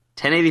phone?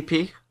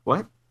 1080p?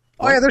 What?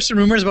 Oh yeah, there's some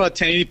rumors about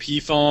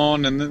 1080p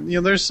phone, and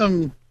then, there's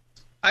some.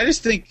 I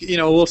just think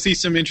we'll see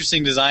some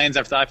interesting designs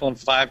after the iPhone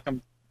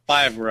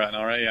 5 we're at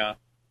now, right? Yeah.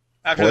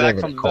 After Whatever that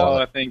they comes call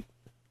out,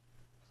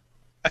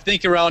 I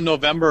think around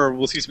November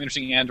we'll see some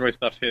interesting Android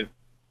stuff hit.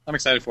 I'm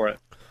excited for it.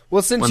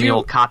 Well, since When you the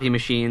old copy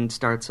machine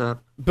starts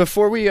up.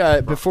 before we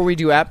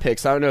do app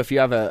picks, I don't know if you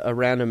have a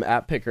random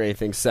app pick or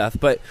anything, Seth,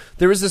 but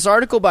there was this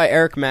article by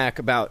Eric Mack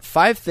about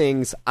 5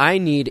 things I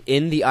need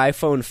in the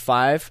iPhone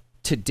 5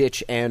 to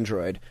ditch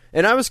Android.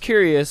 And I was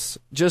curious,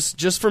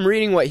 just from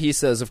reading what he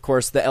says, of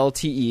course, the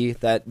LTE,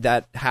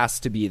 that has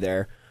to be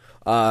there.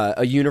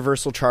 A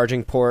universal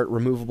charging port,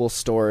 removable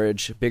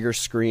storage, bigger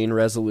screen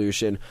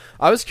resolution.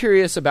 I was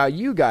curious about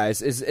you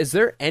guys. Is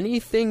there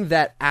anything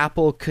that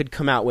Apple could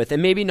come out with,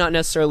 and maybe not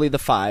necessarily the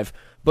 5,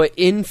 but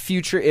in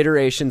future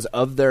iterations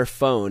of their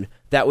phone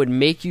that would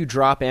make you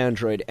drop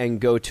Android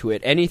and go to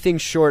it? Anything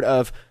short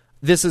of,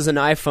 this is an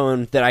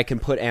iPhone that I can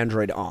put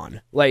Android on.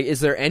 Like,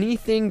 is there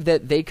anything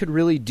that they could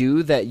really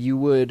do that you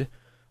would...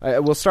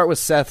 we'll start with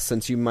Seth,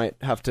 since you might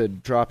have to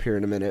drop here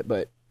in a minute,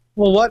 but...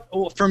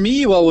 Well, for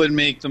me, what would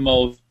make the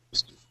most...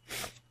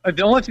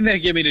 the only thing that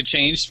would get me to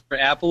change for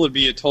Apple would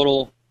be a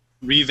total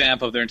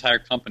revamp of their entire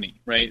company,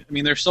 right? I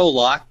mean, they're so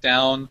locked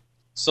down,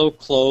 so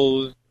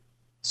closed,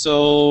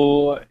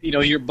 so,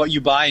 you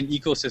buy an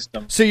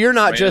ecosystem. So you're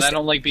not right? just... And I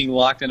don't like being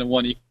locked into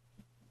one ecosystem.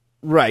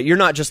 Right, you're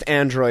not just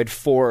Android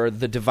for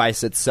the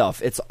device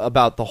itself. It's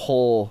about the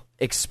whole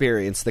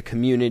experience, the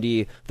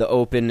community, the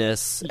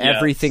openness, Yes.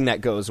 everything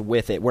that goes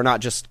with it. We're not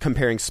just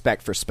comparing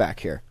spec for spec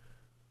here.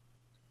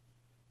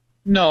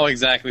 No,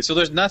 exactly. So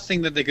there's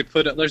nothing that they could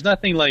put... There's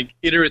nothing, like,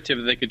 iterative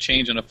that they could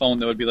change on a phone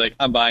that would be like,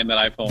 I'm buying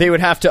that iPhone. They would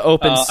have to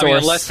open source... I mean,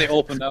 unless they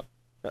opened up...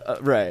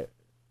 right.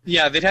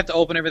 Yeah, they'd have to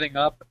open everything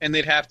up, and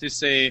they'd have to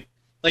say...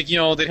 Like,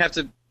 they'd have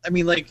to... I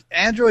mean, like,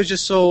 Android is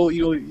just so...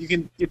 you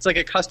can... It's like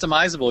a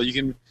customizable.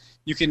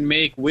 You can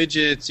make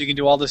widgets, you can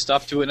do all this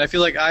stuff to it, and I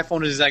feel like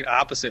iPhone is the exact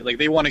opposite. Like,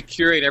 they want to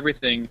curate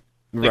everything.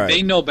 Like, Right.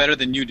 They know better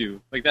than you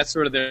do. Like, that's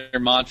sort of their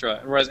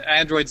mantra. Whereas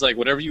Android's like,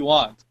 whatever you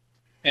want.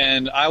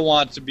 And I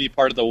want to be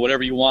part of the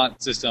whatever you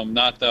want system,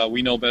 not the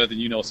we know better than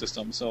you know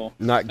system. So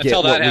Not get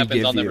until what that we happens,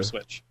 give I'll you. never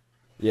switch.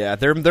 Yeah,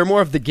 they're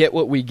more of the get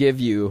what we give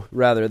you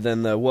rather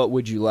than the what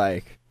would you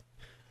like.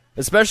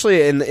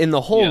 Especially in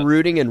the whole Yeah.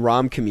 rooting and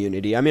ROM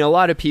community. I mean, a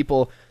lot of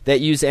people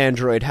that use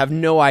Android have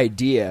no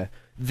idea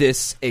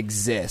this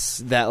exists.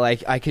 That,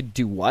 like, I could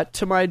do what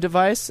to my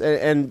device?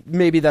 And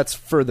maybe that's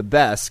for the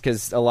best,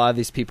 because a lot of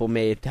these people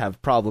may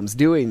have problems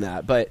doing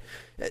that. But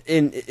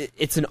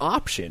it's an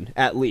option,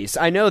 at least.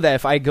 I know that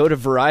if I go to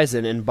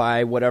Verizon and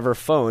buy whatever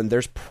phone,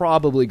 there's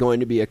probably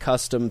going to be a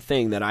custom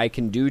thing that I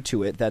can do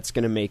to it that's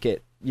going to make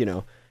it,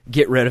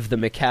 get rid of the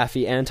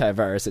McAfee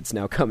antivirus it's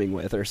now coming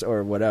with,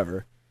 or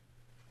whatever.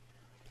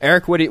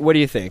 Eric, what do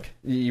you think?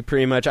 You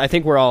pretty much. I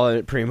think we're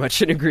all pretty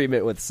much in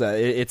agreement with.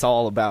 It's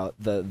all about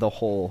the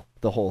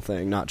whole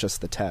thing, not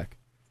just the tech.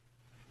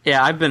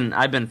 Yeah, I've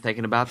been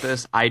thinking about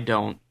this.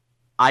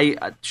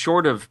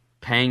 Short of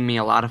paying me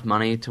a lot of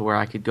money to where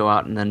I could go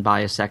out and then buy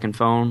a second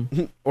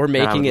phone, Or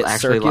making it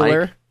actually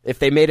circular. like. If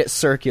they made it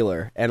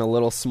circular and a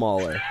little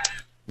smaller.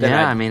 then Yeah,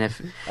 I'd- I mean, if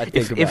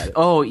think about it.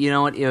 oh, you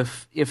know what?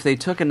 If they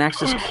took a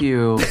Nexus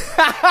Q,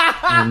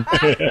 and,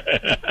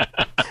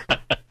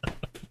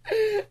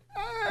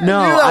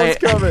 no, knew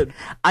that was coming.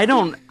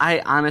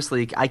 I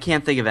honestly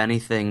can't think of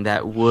anything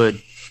that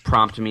would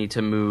prompt me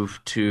to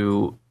move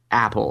to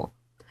Apple.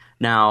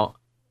 Now,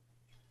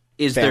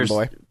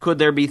 Fanboy. could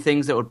there be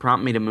things that would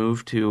prompt me to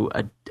move to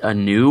a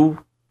new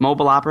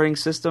mobile operating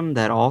system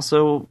that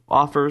also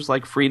offers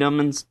like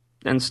freedom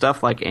and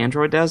stuff like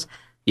Android does?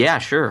 Yeah,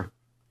 sure,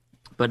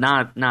 but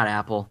not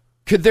Apple.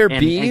 Could there And,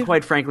 be? and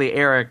quite frankly,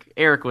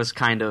 Eric was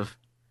kind of,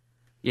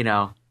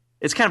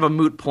 it's kind of a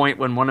moot point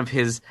when one of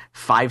his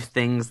 5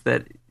 things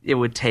that it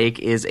would take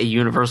is a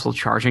universal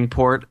charging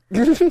port.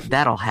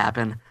 That'll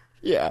happen.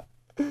 Yeah.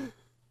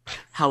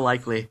 How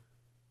likely?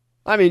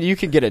 I mean, you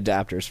could get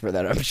adapters for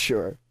that, I'm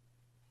sure.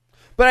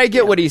 But I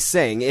get what he's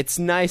saying. It's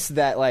nice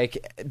that,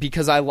 like,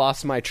 because I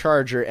lost my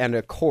charger and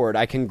a cord,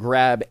 I can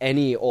grab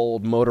any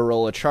old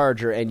Motorola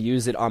charger and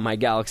use it on my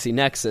Galaxy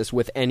Nexus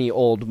with any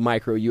old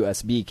micro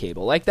USB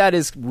cable. Like, that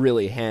is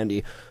really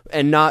handy.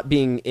 And not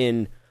being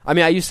in... I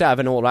mean, I used to have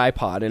an old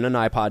iPod and an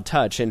iPod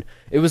Touch, and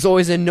it was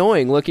always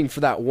annoying looking for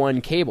that one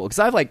cable. Because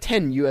I have, like,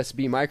 10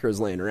 USB micros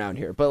laying around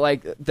here. But,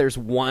 like, there's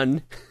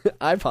one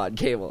iPod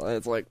cable, and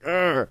it's like,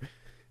 ugh.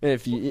 And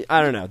if you...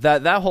 I don't know.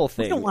 That whole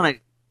thing...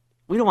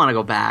 We don't want to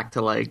go back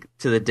to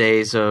the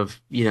days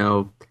of,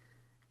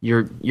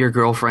 your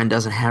girlfriend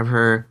doesn't have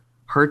her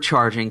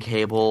charging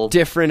cable,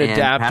 Different and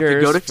have to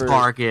adapters go to for-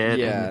 Target,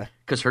 yeah.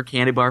 because her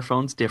candy bar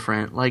phone's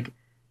different. Like,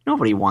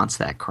 nobody wants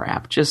that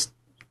crap. Just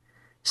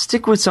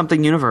stick with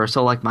something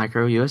universal like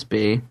micro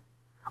USB,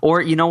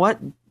 or you know what?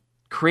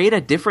 create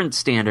a different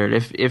standard.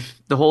 If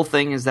the whole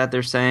thing is that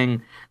they're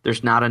saying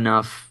there's not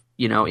enough,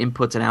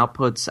 inputs and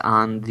outputs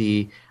on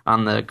the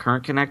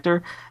current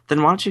connector,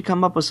 then why don't you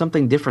come up with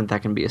something different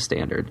that can be a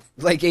standard?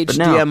 Like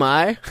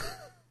HDMI?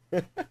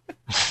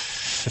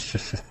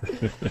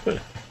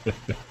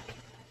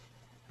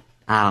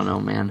 I don't know,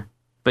 man.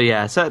 But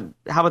yeah, so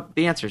how about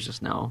the answer is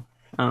just no.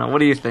 I don't know. What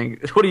do you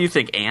think? What do you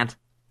think, Ant?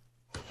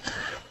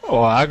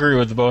 Well, I agree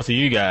with both of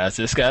you guys.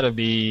 It's got to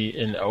be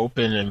an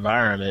open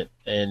environment.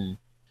 And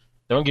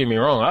don't get me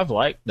wrong, I've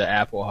liked the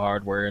Apple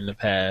hardware in the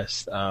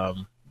past.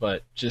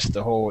 But just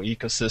the whole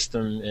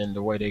ecosystem and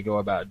the way they go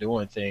about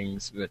doing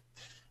things with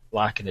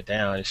locking it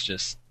down, it's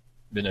just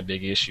been a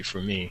big issue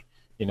for me.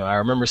 I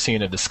remember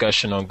seeing a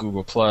discussion on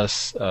Google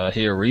Plus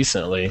here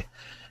recently.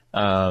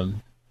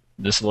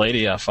 This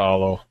lady I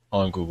follow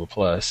on Google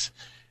Plus,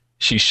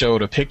 she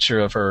showed a picture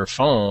of her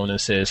phone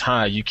and says,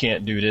 "Hi, you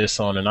can't do this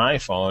on an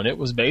iPhone." It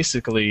was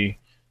basically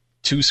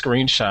 2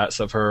 screenshots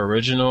of her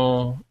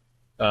original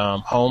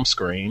home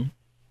screen,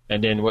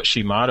 and then what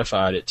she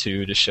modified it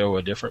to show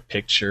a different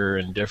picture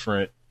and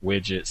different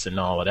widgets and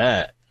all of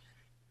that.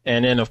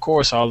 And then, of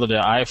course, all of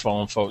the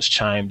iPhone folks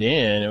chimed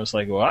in. It was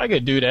like, well, I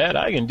could do that.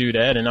 I can do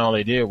that. And all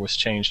they did was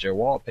change their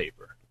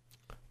wallpaper.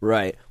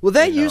 Right. Well,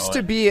 that used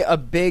to be a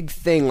big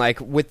thing, like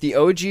with the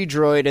OG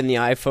Droid and the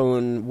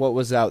iPhone. What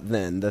was out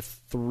then? The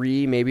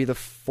 3, maybe the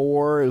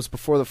 4? It was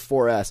before the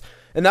 4S.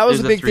 And that was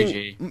a big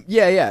 3G. thing.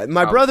 Yeah.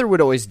 My brother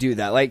would always do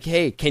that. Like,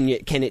 hey, can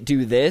it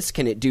do this?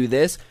 Can it do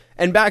this?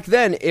 And back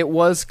then, it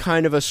was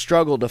kind of a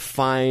struggle to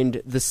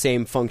find the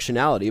same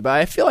functionality. But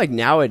I feel like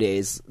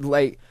nowadays,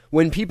 like,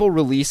 when people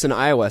release an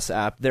iOS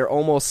app, they're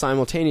almost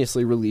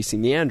simultaneously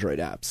releasing the Android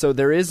app. So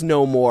there is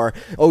no more,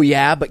 oh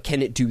yeah, but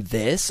can it do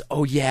this?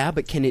 Oh yeah,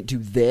 but can it do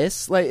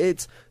this? Like,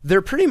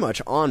 they're pretty much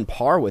on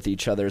par with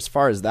each other as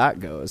far as that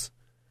goes.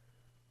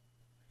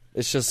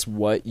 It's just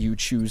what you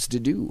choose to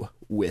do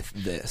with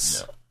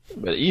this. No.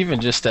 But even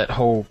just that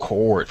whole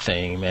cord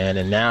thing, man,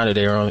 and now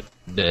that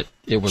that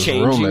it was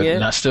Changing rumored, it?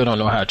 and I still don't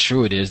know how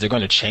true it is, they're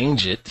going to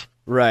change it.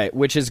 Right,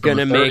 which is going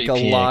to make a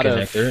lot of...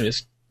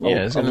 It's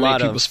going to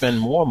make people spend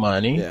more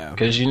money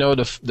because,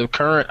 the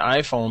current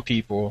iPhone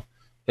people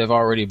have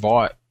already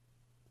bought,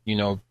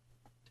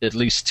 at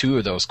least 2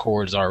 of those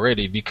cords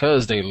already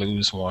because they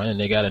lose one and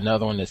they got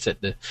another one that's at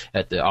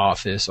the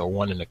office or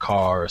one in the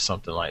car or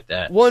something like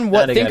that.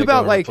 Think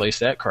about replace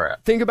that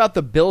crap. Think about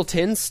the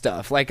built-in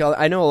stuff. Like,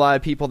 I know a lot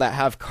of people that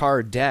have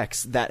car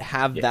decks that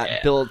have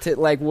that built-in.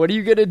 Like, what are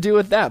you gonna do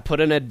with that? Put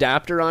an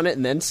adapter on it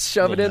and then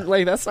shove it in?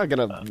 Like, that's not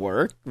gonna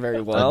work very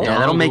well. Yeah,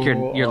 that'll make your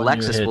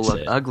Lexus your will look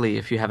headset. ugly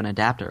if you have an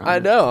adapter on I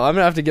it. know. I'm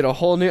gonna have to get a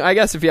whole new. I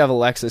guess if you have a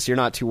Lexus, you're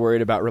not too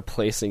worried about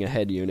replacing a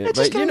head unit. Yeah,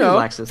 just but get a new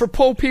Lexus. for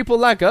poor people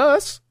like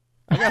us,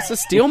 I got to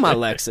steal my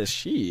Lexus.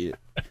 Shit.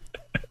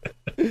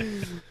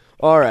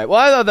 All right. Well,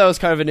 I thought that was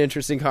kind of an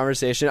interesting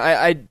conversation.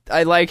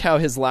 I like how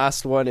his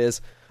last one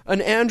is an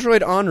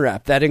Android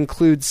on-ramp that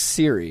includes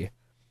Siri.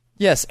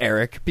 Yes,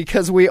 Eric,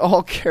 because we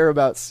all care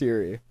about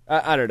Siri.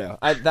 I don't know.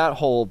 That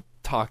whole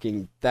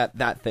talking,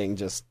 that thing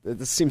just,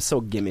 it seems so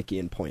gimmicky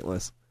and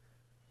pointless.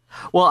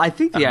 Well, I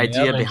think the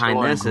idea I'm behind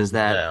enjoying this is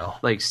Google that, now.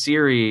 like,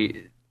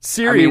 Siri,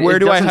 Where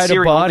do I doesn't hide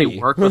Siri a body? only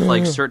work with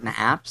like certain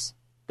apps?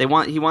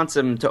 He wants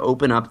them to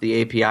open up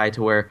the API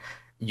to where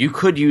you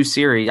could use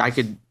Siri. I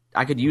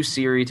could use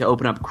Siri to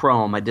open up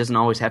Chrome. It doesn't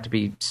always have to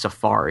be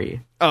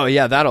Safari. Oh,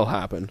 yeah, that'll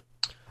happen.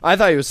 I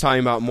thought he was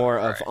talking about more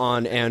of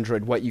on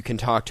Android, what you can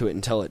talk to it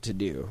and tell it to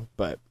do.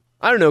 But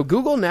I don't know.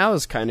 Google Now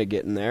is kind of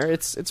getting there.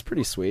 It's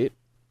pretty sweet.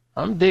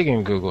 I'm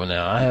digging Google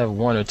Now. I have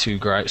 1 or 2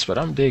 gripes, but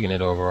I'm digging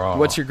it overall.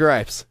 What's your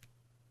gripes?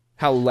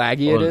 How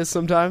laggy it is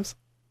sometimes?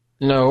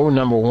 No,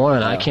 number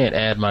 1, I can't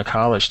add my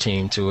college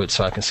team to it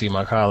so I can see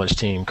my college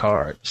team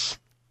cards.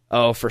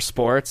 Oh, for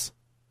sports?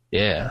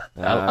 Yeah,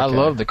 I Okay.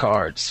 love the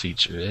cards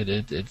feature.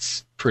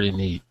 It's pretty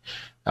neat.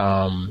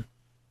 And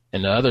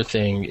the other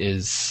thing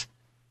is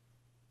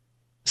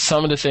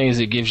some of the things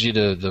it gives you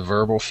the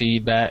verbal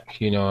feedback.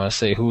 I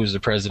say, who is the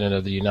president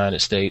of the United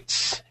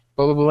States?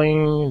 Blah, blah,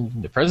 blah.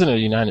 The president of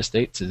the United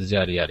States is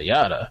yada, yada,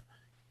 yada.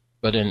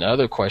 But in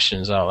other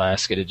questions I'll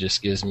ask it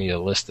just gives me a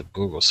list of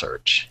Google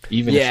search,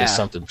 even if it's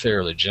something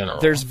fairly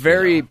general. There's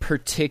very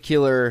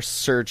particular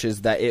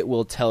searches that it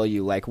will tell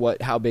you, like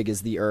how big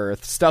is the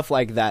Earth, stuff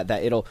like that.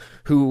 That it'll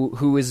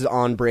who is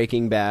on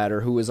Breaking Bad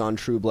or who is on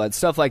True Blood,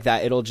 stuff like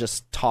that. It'll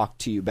just talk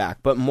to you back.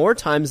 But more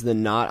times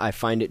than not, I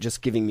find it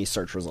just giving me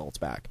search results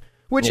back,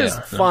 which is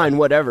fine,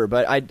 whatever.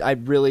 But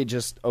I'd really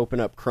just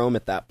open up Chrome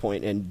at that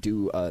point and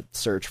do a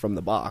search from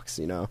the box,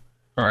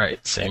 All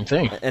right, same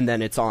thing. And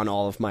then it's on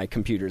all of my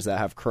computers that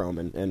have Chrome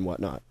and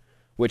whatnot,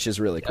 which is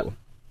really cool.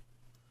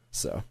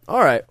 So, all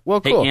right, well,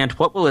 cool. Hey, Ant,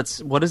 what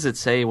does it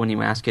say when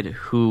you ask it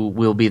who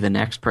will be the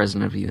next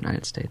president of the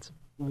United States?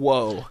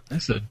 Whoa.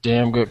 That's a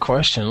damn good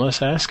question.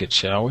 Let's ask it,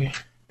 shall we?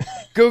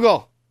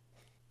 Google.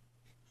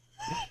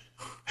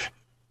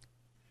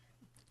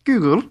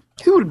 Google,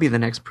 who would be the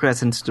next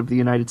president of the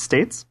United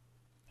States?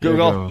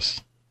 Google. Here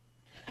goes.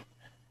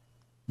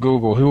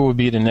 Google, who will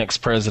be the next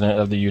president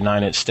of the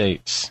United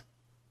States?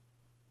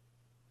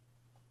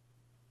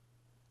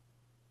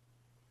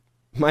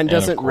 Mine And of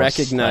doesn't course,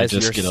 recognize I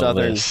just your get a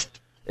southern. list.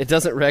 It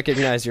doesn't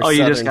recognize your Oh, you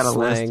southern just got a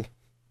list. slang.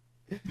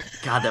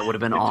 God, that would have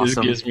been It just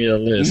awesome. gives me a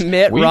list.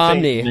 Mitt We think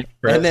Romney, Nick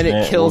and then it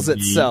President kills will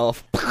be-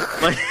 itself.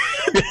 Like,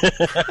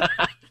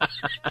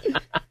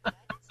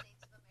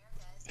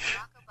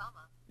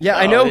 Yeah,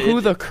 I No, know it-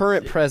 who the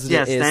current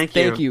president Yes, is.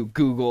 thank you.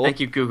 Google. thank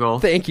you, Google.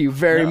 Thank you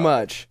very No.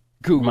 much,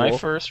 Google. My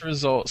first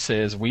result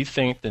says we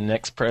think the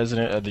next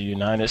president of the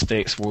United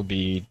States will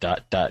be ...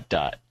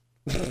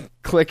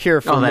 Click here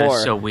for Oh, that is more.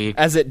 so weak.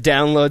 As it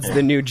downloads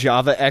the new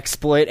Java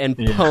exploit and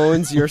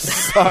pwns your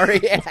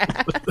sorry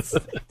ass.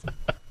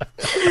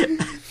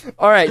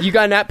 All right, you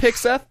got an app pick,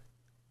 Seth?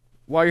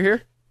 While you're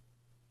here?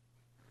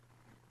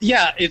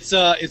 Yeah,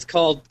 it's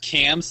called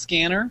Cam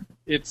Scanner.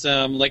 It's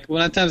like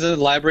when I'm times at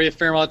the library a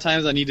fair amount of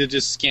times I need to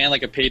just scan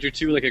like a page or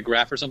two, like a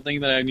graph or something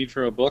that I need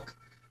for a book.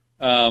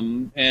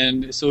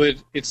 And so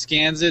it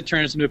scans it,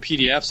 turns it into a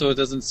PDF, so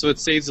it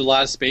saves a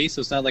lot of space,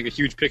 so it's not like a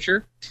huge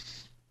picture.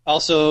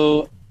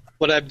 Also,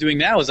 what I'm doing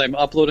now is I'm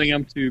uploading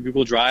them to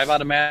Google Drive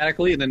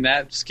automatically, and then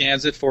that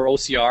scans it for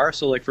OCR,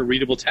 so like for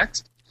readable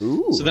text.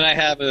 Ooh. So then I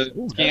have a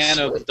scan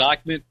of the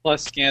document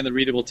plus scan the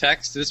readable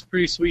text. It's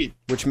pretty sweet.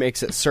 Which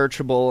makes it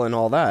searchable and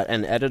all that,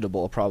 and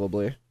editable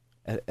probably.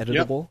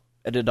 Editable?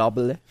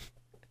 Editable?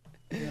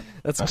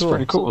 That's cool.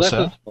 pretty cool, So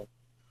Seth.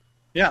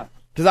 yeah.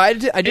 Because I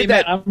did Hey,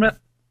 that. Matt,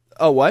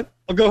 Oh, what?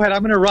 go ahead.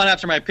 I'm going to run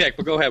after my pick,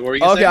 but go ahead. What were you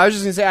going to Okay, say? I was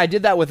just going to say, I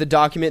did that with a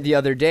document the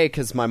other day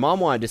because my mom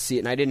wanted to see it,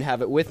 and I didn't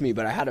have it with me,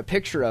 but I had a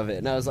picture of it,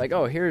 and I was like,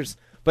 oh, here's...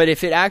 But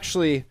if it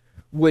actually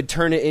would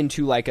turn it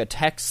into like a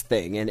text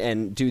thing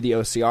and do the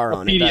OCR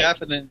on PDF it.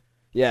 that- and then...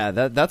 Yeah,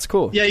 that's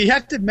cool. Yeah, you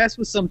have to mess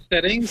with some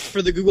settings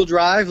for the Google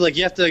Drive. Like,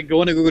 you have to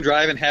go into Google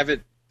Drive and have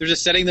it... There's a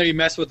setting there you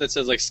mess with that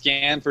says, like,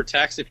 scan for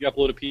text if you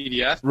upload a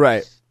PDF.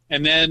 Right.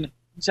 And then you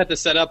just have to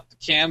set up the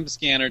Cam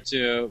Scanner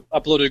to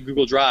upload to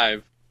Google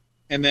Drive.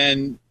 And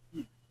then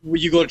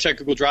you go to check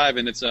Google Drive,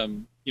 and it's it's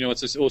an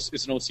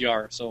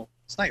OCR, so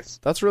it's nice.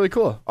 That's really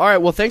cool. All right,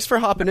 well, thanks for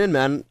hopping in,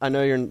 man. I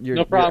know you're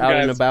No problem, you're out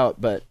and guys. about,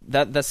 but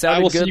that I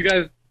sounded will good see you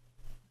guys.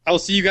 I will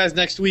see you guys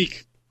next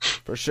week.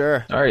 for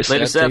sure. All right,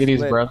 Later, Seth, take Seth. it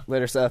easy, bro.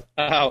 Later, Seth.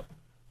 Out.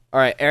 All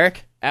right,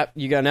 Eric,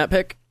 you got an app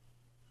pick?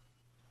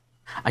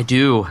 I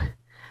do.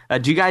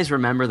 Do you guys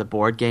remember the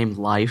board game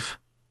Life?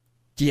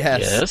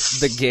 Yes.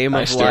 The game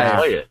I of still life.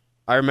 play it.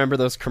 I remember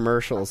those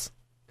commercials.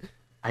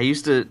 I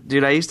used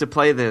to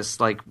play this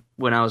like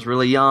when I was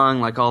really young.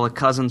 Like all the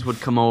cousins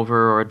would come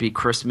over, or it'd be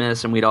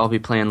Christmas, and we'd all be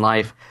playing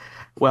Life.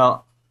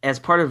 Well, as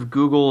part of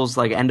Google's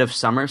like end of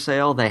summer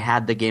sale, they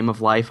had the Game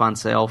of Life on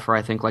sale for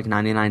I think like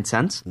 99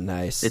 cents.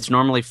 Nice. It's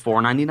normally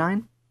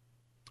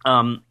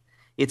 $4.99.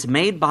 It's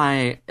made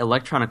by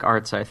Electronic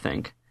Arts, I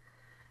think,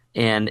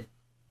 and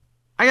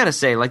I gotta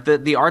say, like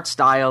the art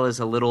style is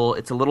a little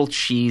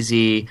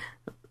cheesy,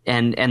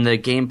 and the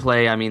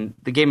gameplay. I mean,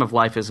 the Game of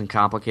Life isn't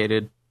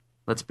complicated.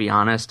 Let's be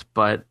honest,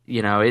 but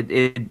you know,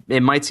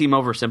 it might seem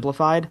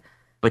oversimplified,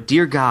 but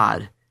dear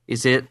God,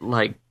 is it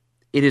like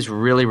it is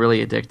really,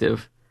 really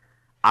addictive.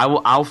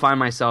 I'll find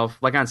myself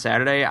like on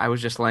Saturday, I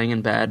was just laying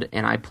in bed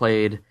and I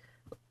played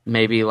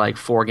maybe like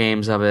 4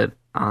 games of it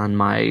on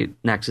my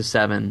Nexus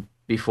 7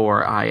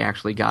 before I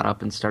actually got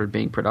up and started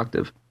being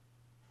productive.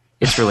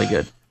 It's really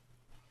good.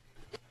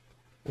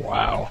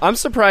 Wow. I'm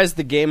surprised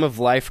the Game of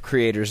Life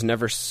creators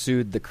never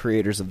sued the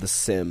creators of The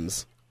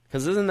Sims.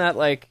 Because isn't that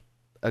like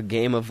a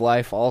game of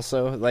life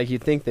also? Like,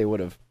 you'd think they would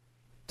have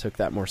took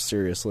that more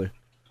seriously.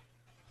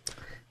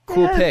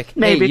 Cool pick.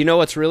 maybe. Hey, you know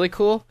what's really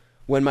cool?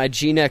 When my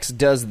GeneX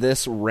does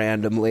this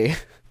randomly.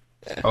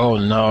 Oh,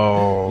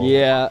 no.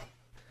 Yeah.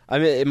 I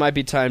mean, it might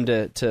be time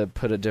to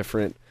put a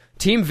different...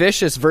 Team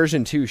Vicious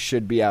version 2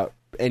 should be out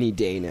any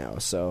day now,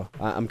 so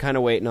I'm kind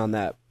of waiting on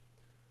that.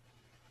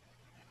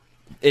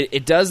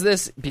 It does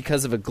this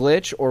because of a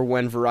glitch or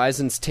when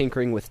Verizon's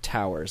tinkering with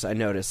towers. I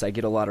notice I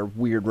get a lot of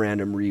weird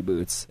random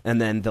reboots,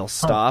 and then they'll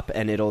stop,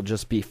 and it'll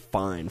just be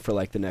fine for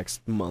like the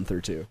next month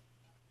or two.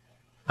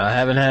 I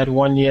haven't had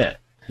one yet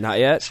Not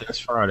yet? since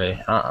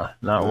Friday. Not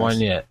Nice. one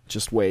yet.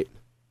 Just wait.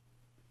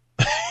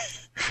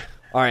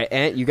 All right,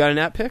 Ant, you got an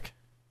app pick?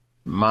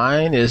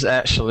 Mine is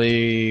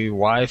actually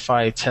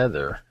Wi-Fi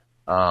Tether,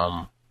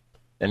 and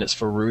it's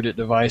for rooted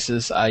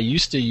devices. I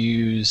used to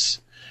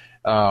use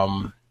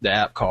the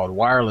app called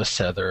Wireless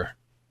Tether,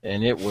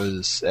 and it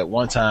was at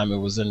one time it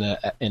was in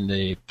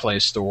the Play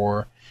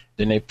Store.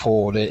 Then they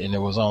pulled it, and it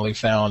was only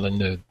found in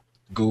the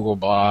Google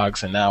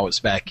blogs, and now it's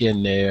back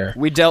in there.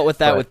 We dealt with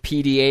that But- with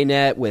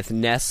PDANet, with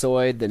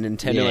Nesoid, the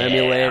Nintendo Yeah.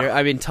 emulator.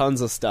 I mean, tons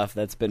of stuff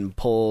that's been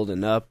pulled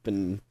and up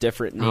and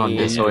different Oh,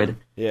 names. Nesoid.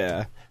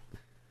 Yeah.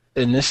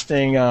 And this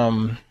thing,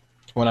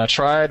 when I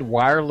tried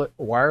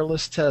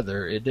wireless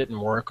tether, it didn't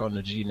work on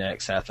the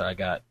GeneX after I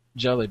got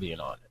Jelly Bean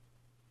on it.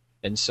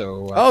 And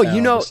so I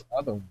found this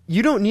other one.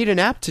 You don't need an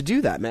app to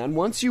do that, man.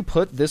 Once you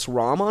put this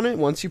ROM on it,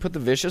 once you put the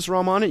Vicious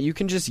ROM on it, you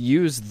can just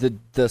use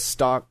the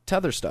stock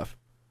Tether stuff.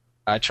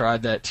 I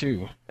tried that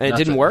too. And it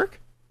didn't Nothing.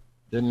 work?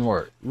 Didn't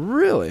work.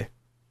 Really?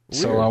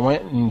 So Weird. I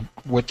went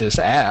with this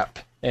app,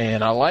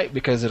 and I like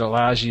because it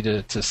allows you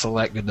to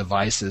select the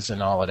devices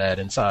and all of that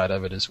inside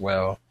of it as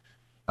well.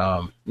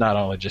 Not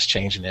only just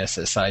changing the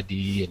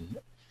SSID and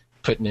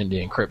putting in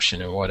the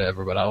encryption and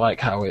whatever, but I like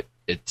how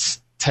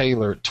it's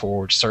tailored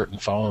towards certain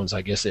phones.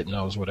 I guess it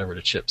knows whatever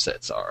the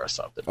chipsets are or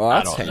something. Oh,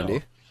 that's I don't handy.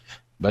 know.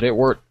 But it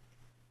worked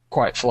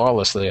quite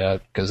flawlessly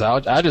because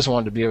I just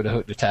wanted to be able to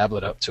hook the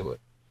tablet up to it,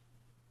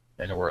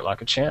 and it worked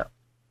like a champ.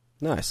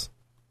 Nice.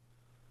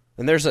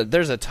 And there's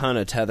a ton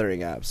of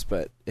tethering apps,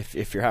 but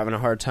if you're having a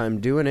hard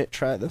time doing it,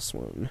 try this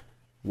one.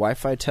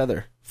 Wi-Fi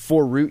tether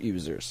for root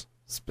users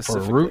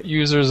specifically. For root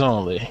users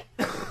only.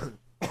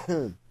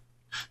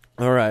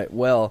 All right.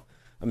 Well,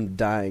 I'm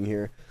dying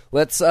here.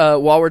 Let's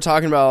while we're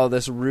talking about all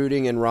this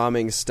rooting and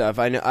ROMing stuff,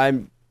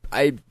 I'm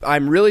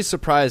really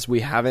surprised we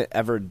haven't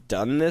ever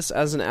done this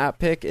as an app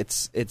pick.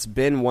 It's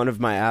been one of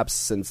my apps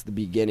since the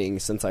beginning,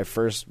 since I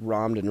first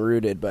ROMmed and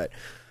rooted, but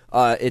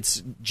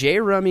it's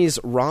JRummy's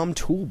ROM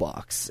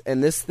Toolbox.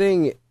 And this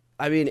thing,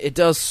 I mean, it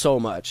does so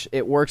much.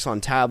 It works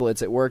on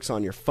tablets, it works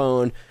on your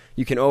phone.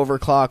 You can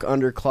overclock,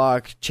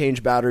 underclock,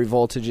 change battery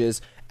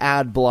voltages,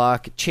 ad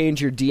block, change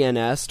your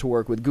DNS to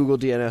work with Google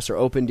DNS or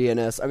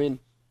OpenDNS. I mean,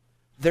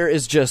 there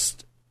is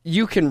just,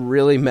 you can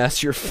really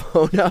mess your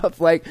phone up.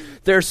 Like,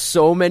 there's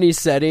so many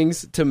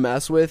settings to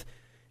mess with.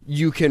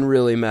 You can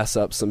really mess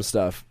up some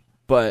stuff.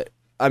 But,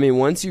 I mean,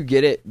 once you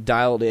get it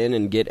dialed in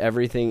and get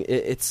everything,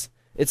 it's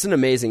an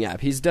amazing app.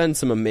 He's done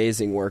some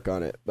amazing work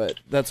on it. But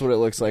that's what it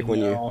looks like when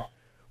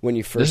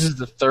you first... This is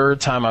the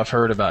third time I've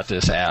heard about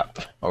this app,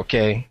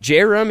 okay?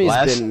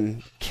 JRummy's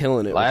been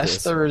killing it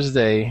last with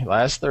this.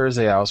 Last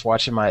Thursday, I was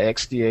watching my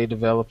XDA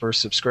developer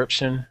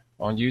subscription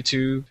on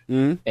YouTube,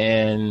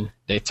 and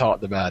they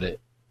talked about it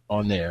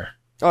on there.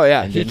 Oh,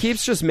 yeah. And He then-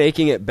 keeps just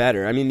making it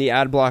better. I mean, the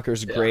ad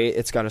blocker's great.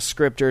 It's got a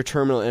scripter,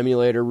 terminal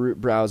emulator, root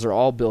browser,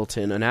 all built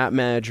in. An app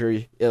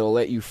manager, it'll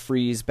let you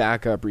freeze,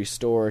 backup,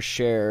 restore,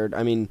 shared.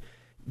 I mean,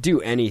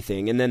 do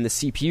anything. And then the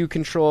CPU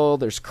control,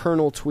 there's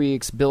kernel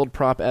tweaks, build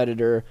prop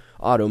editor,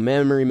 auto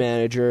memory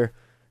manager.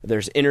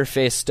 There's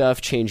interface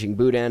stuff, changing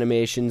boot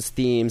animations,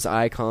 themes,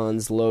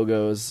 icons,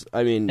 logos.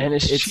 I mean, And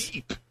it's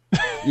cheap.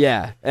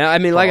 Yeah, and I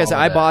mean, like I all said,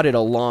 I that. bought it a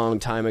long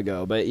time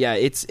ago, but yeah,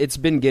 it's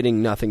been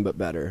getting nothing but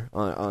better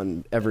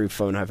on every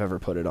phone I've ever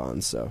put it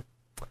on. So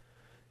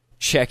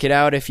check it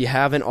out if you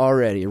haven't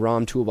already.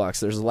 ROM Toolbox.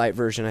 There's a light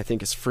version I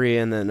think is free,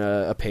 and then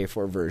a pay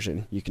for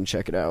version. You can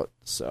check it out.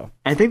 So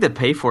I think the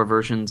pay for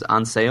version's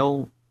on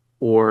sale,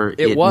 or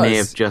it was. may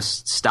have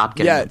just stopped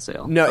getting on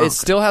sale. no, Oh, it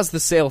still has the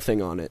sale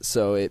thing on it,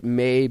 so it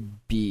may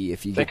be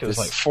if you I get think it was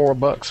this. like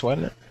 $4,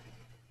 wasn't it?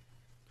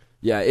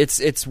 Yeah,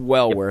 it's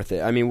well worth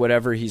it. I mean,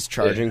 whatever he's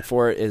charging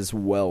for it is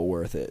well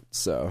worth it.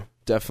 So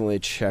definitely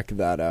check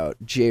that out.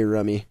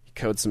 JRummy, he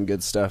codes some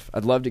good stuff.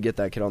 I'd love to get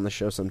that kid on the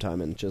show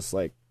sometime and just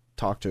like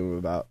talk to him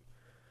about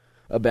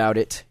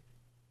it.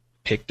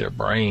 Pick their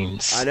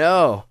brains. I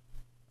know.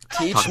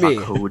 Teach Talk me.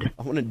 about code.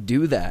 I want to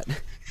do that.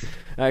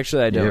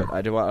 Actually, I don't.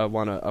 Yeah. I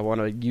want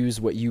to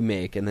use what you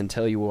make and then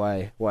tell you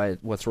why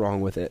what's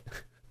wrong with it.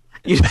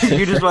 You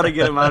just want to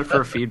get him on for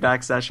a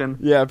feedback session?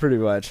 Yeah, pretty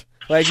much.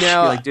 Like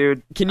now, You're like,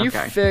 dude, can you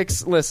okay.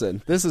 fix?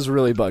 Listen, this is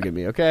really bugging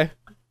me. Okay,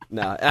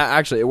 no,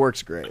 actually, it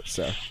works great.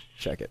 So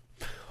check it.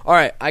 All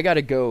right, I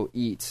gotta go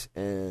eat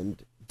and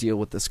deal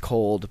with this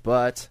cold.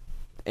 But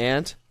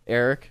Ant,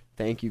 Eric,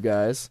 thank you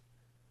guys.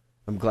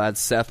 I'm glad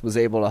Seth was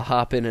able to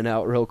hop in and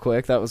out real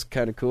quick. That was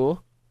kind of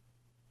cool.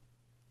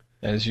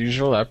 As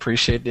usual, I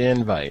appreciate the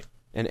invite.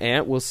 And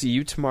Ant, we'll see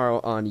you tomorrow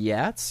on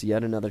Yats,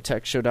 yet another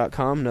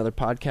techshow.com, another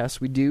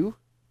podcast we do.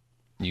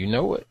 You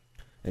know it.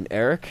 And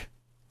Eric,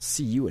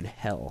 see you in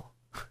hell.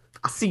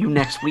 I'll see you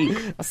next week.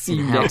 I'll see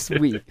you next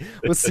week.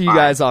 We'll see you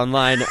guys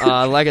online.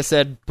 Like I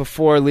said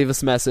before, leave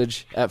us a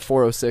message at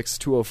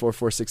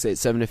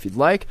 406-204-4687 if you'd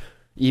like.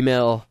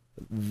 Email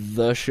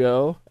the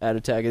show at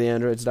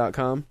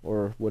attackoftheandroids.com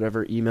or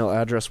whatever email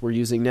address we're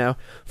using now.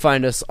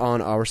 Find us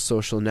on our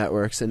social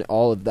networks, and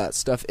all of that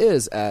stuff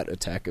is at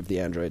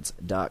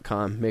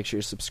attackoftheandroids.com. Make sure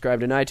you're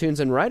subscribed in iTunes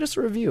and write us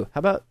a review. How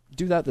about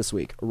do that this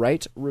week?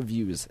 Write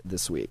reviews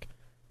this week.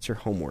 It's your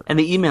homework. And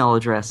the email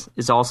address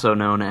is also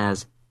known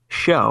as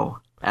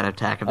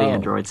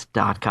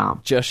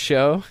show@attackoftheandroids.com. Just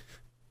show?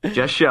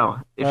 Just show.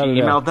 If I you don't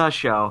know. email the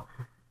show,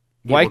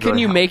 Why it will go couldn't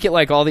to you hell. make it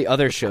like all the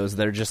other shows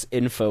that are just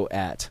info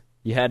at?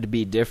 You had to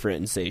be different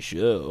and say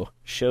show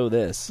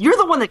this. You're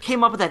the one that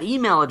came up with that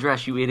email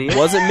address, you idiot.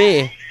 Wasn't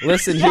me.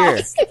 Listen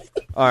Yes. here.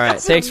 All right.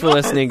 Thanks for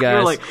listening, You're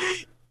guys. like,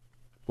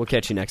 We'll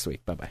catch you next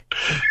week. Bye-bye.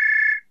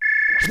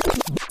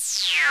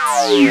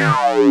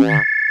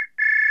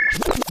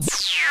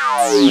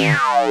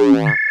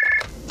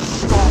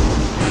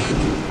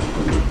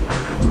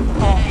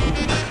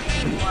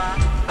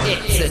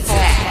 It's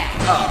Attack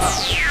of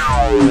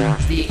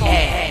the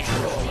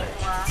Android.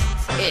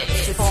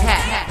 It's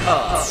Attack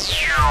of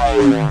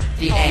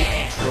the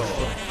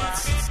Android.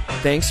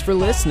 Thanks for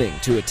listening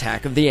to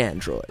Attack of the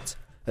Androids.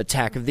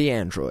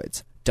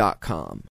 attackoftheandroids.com.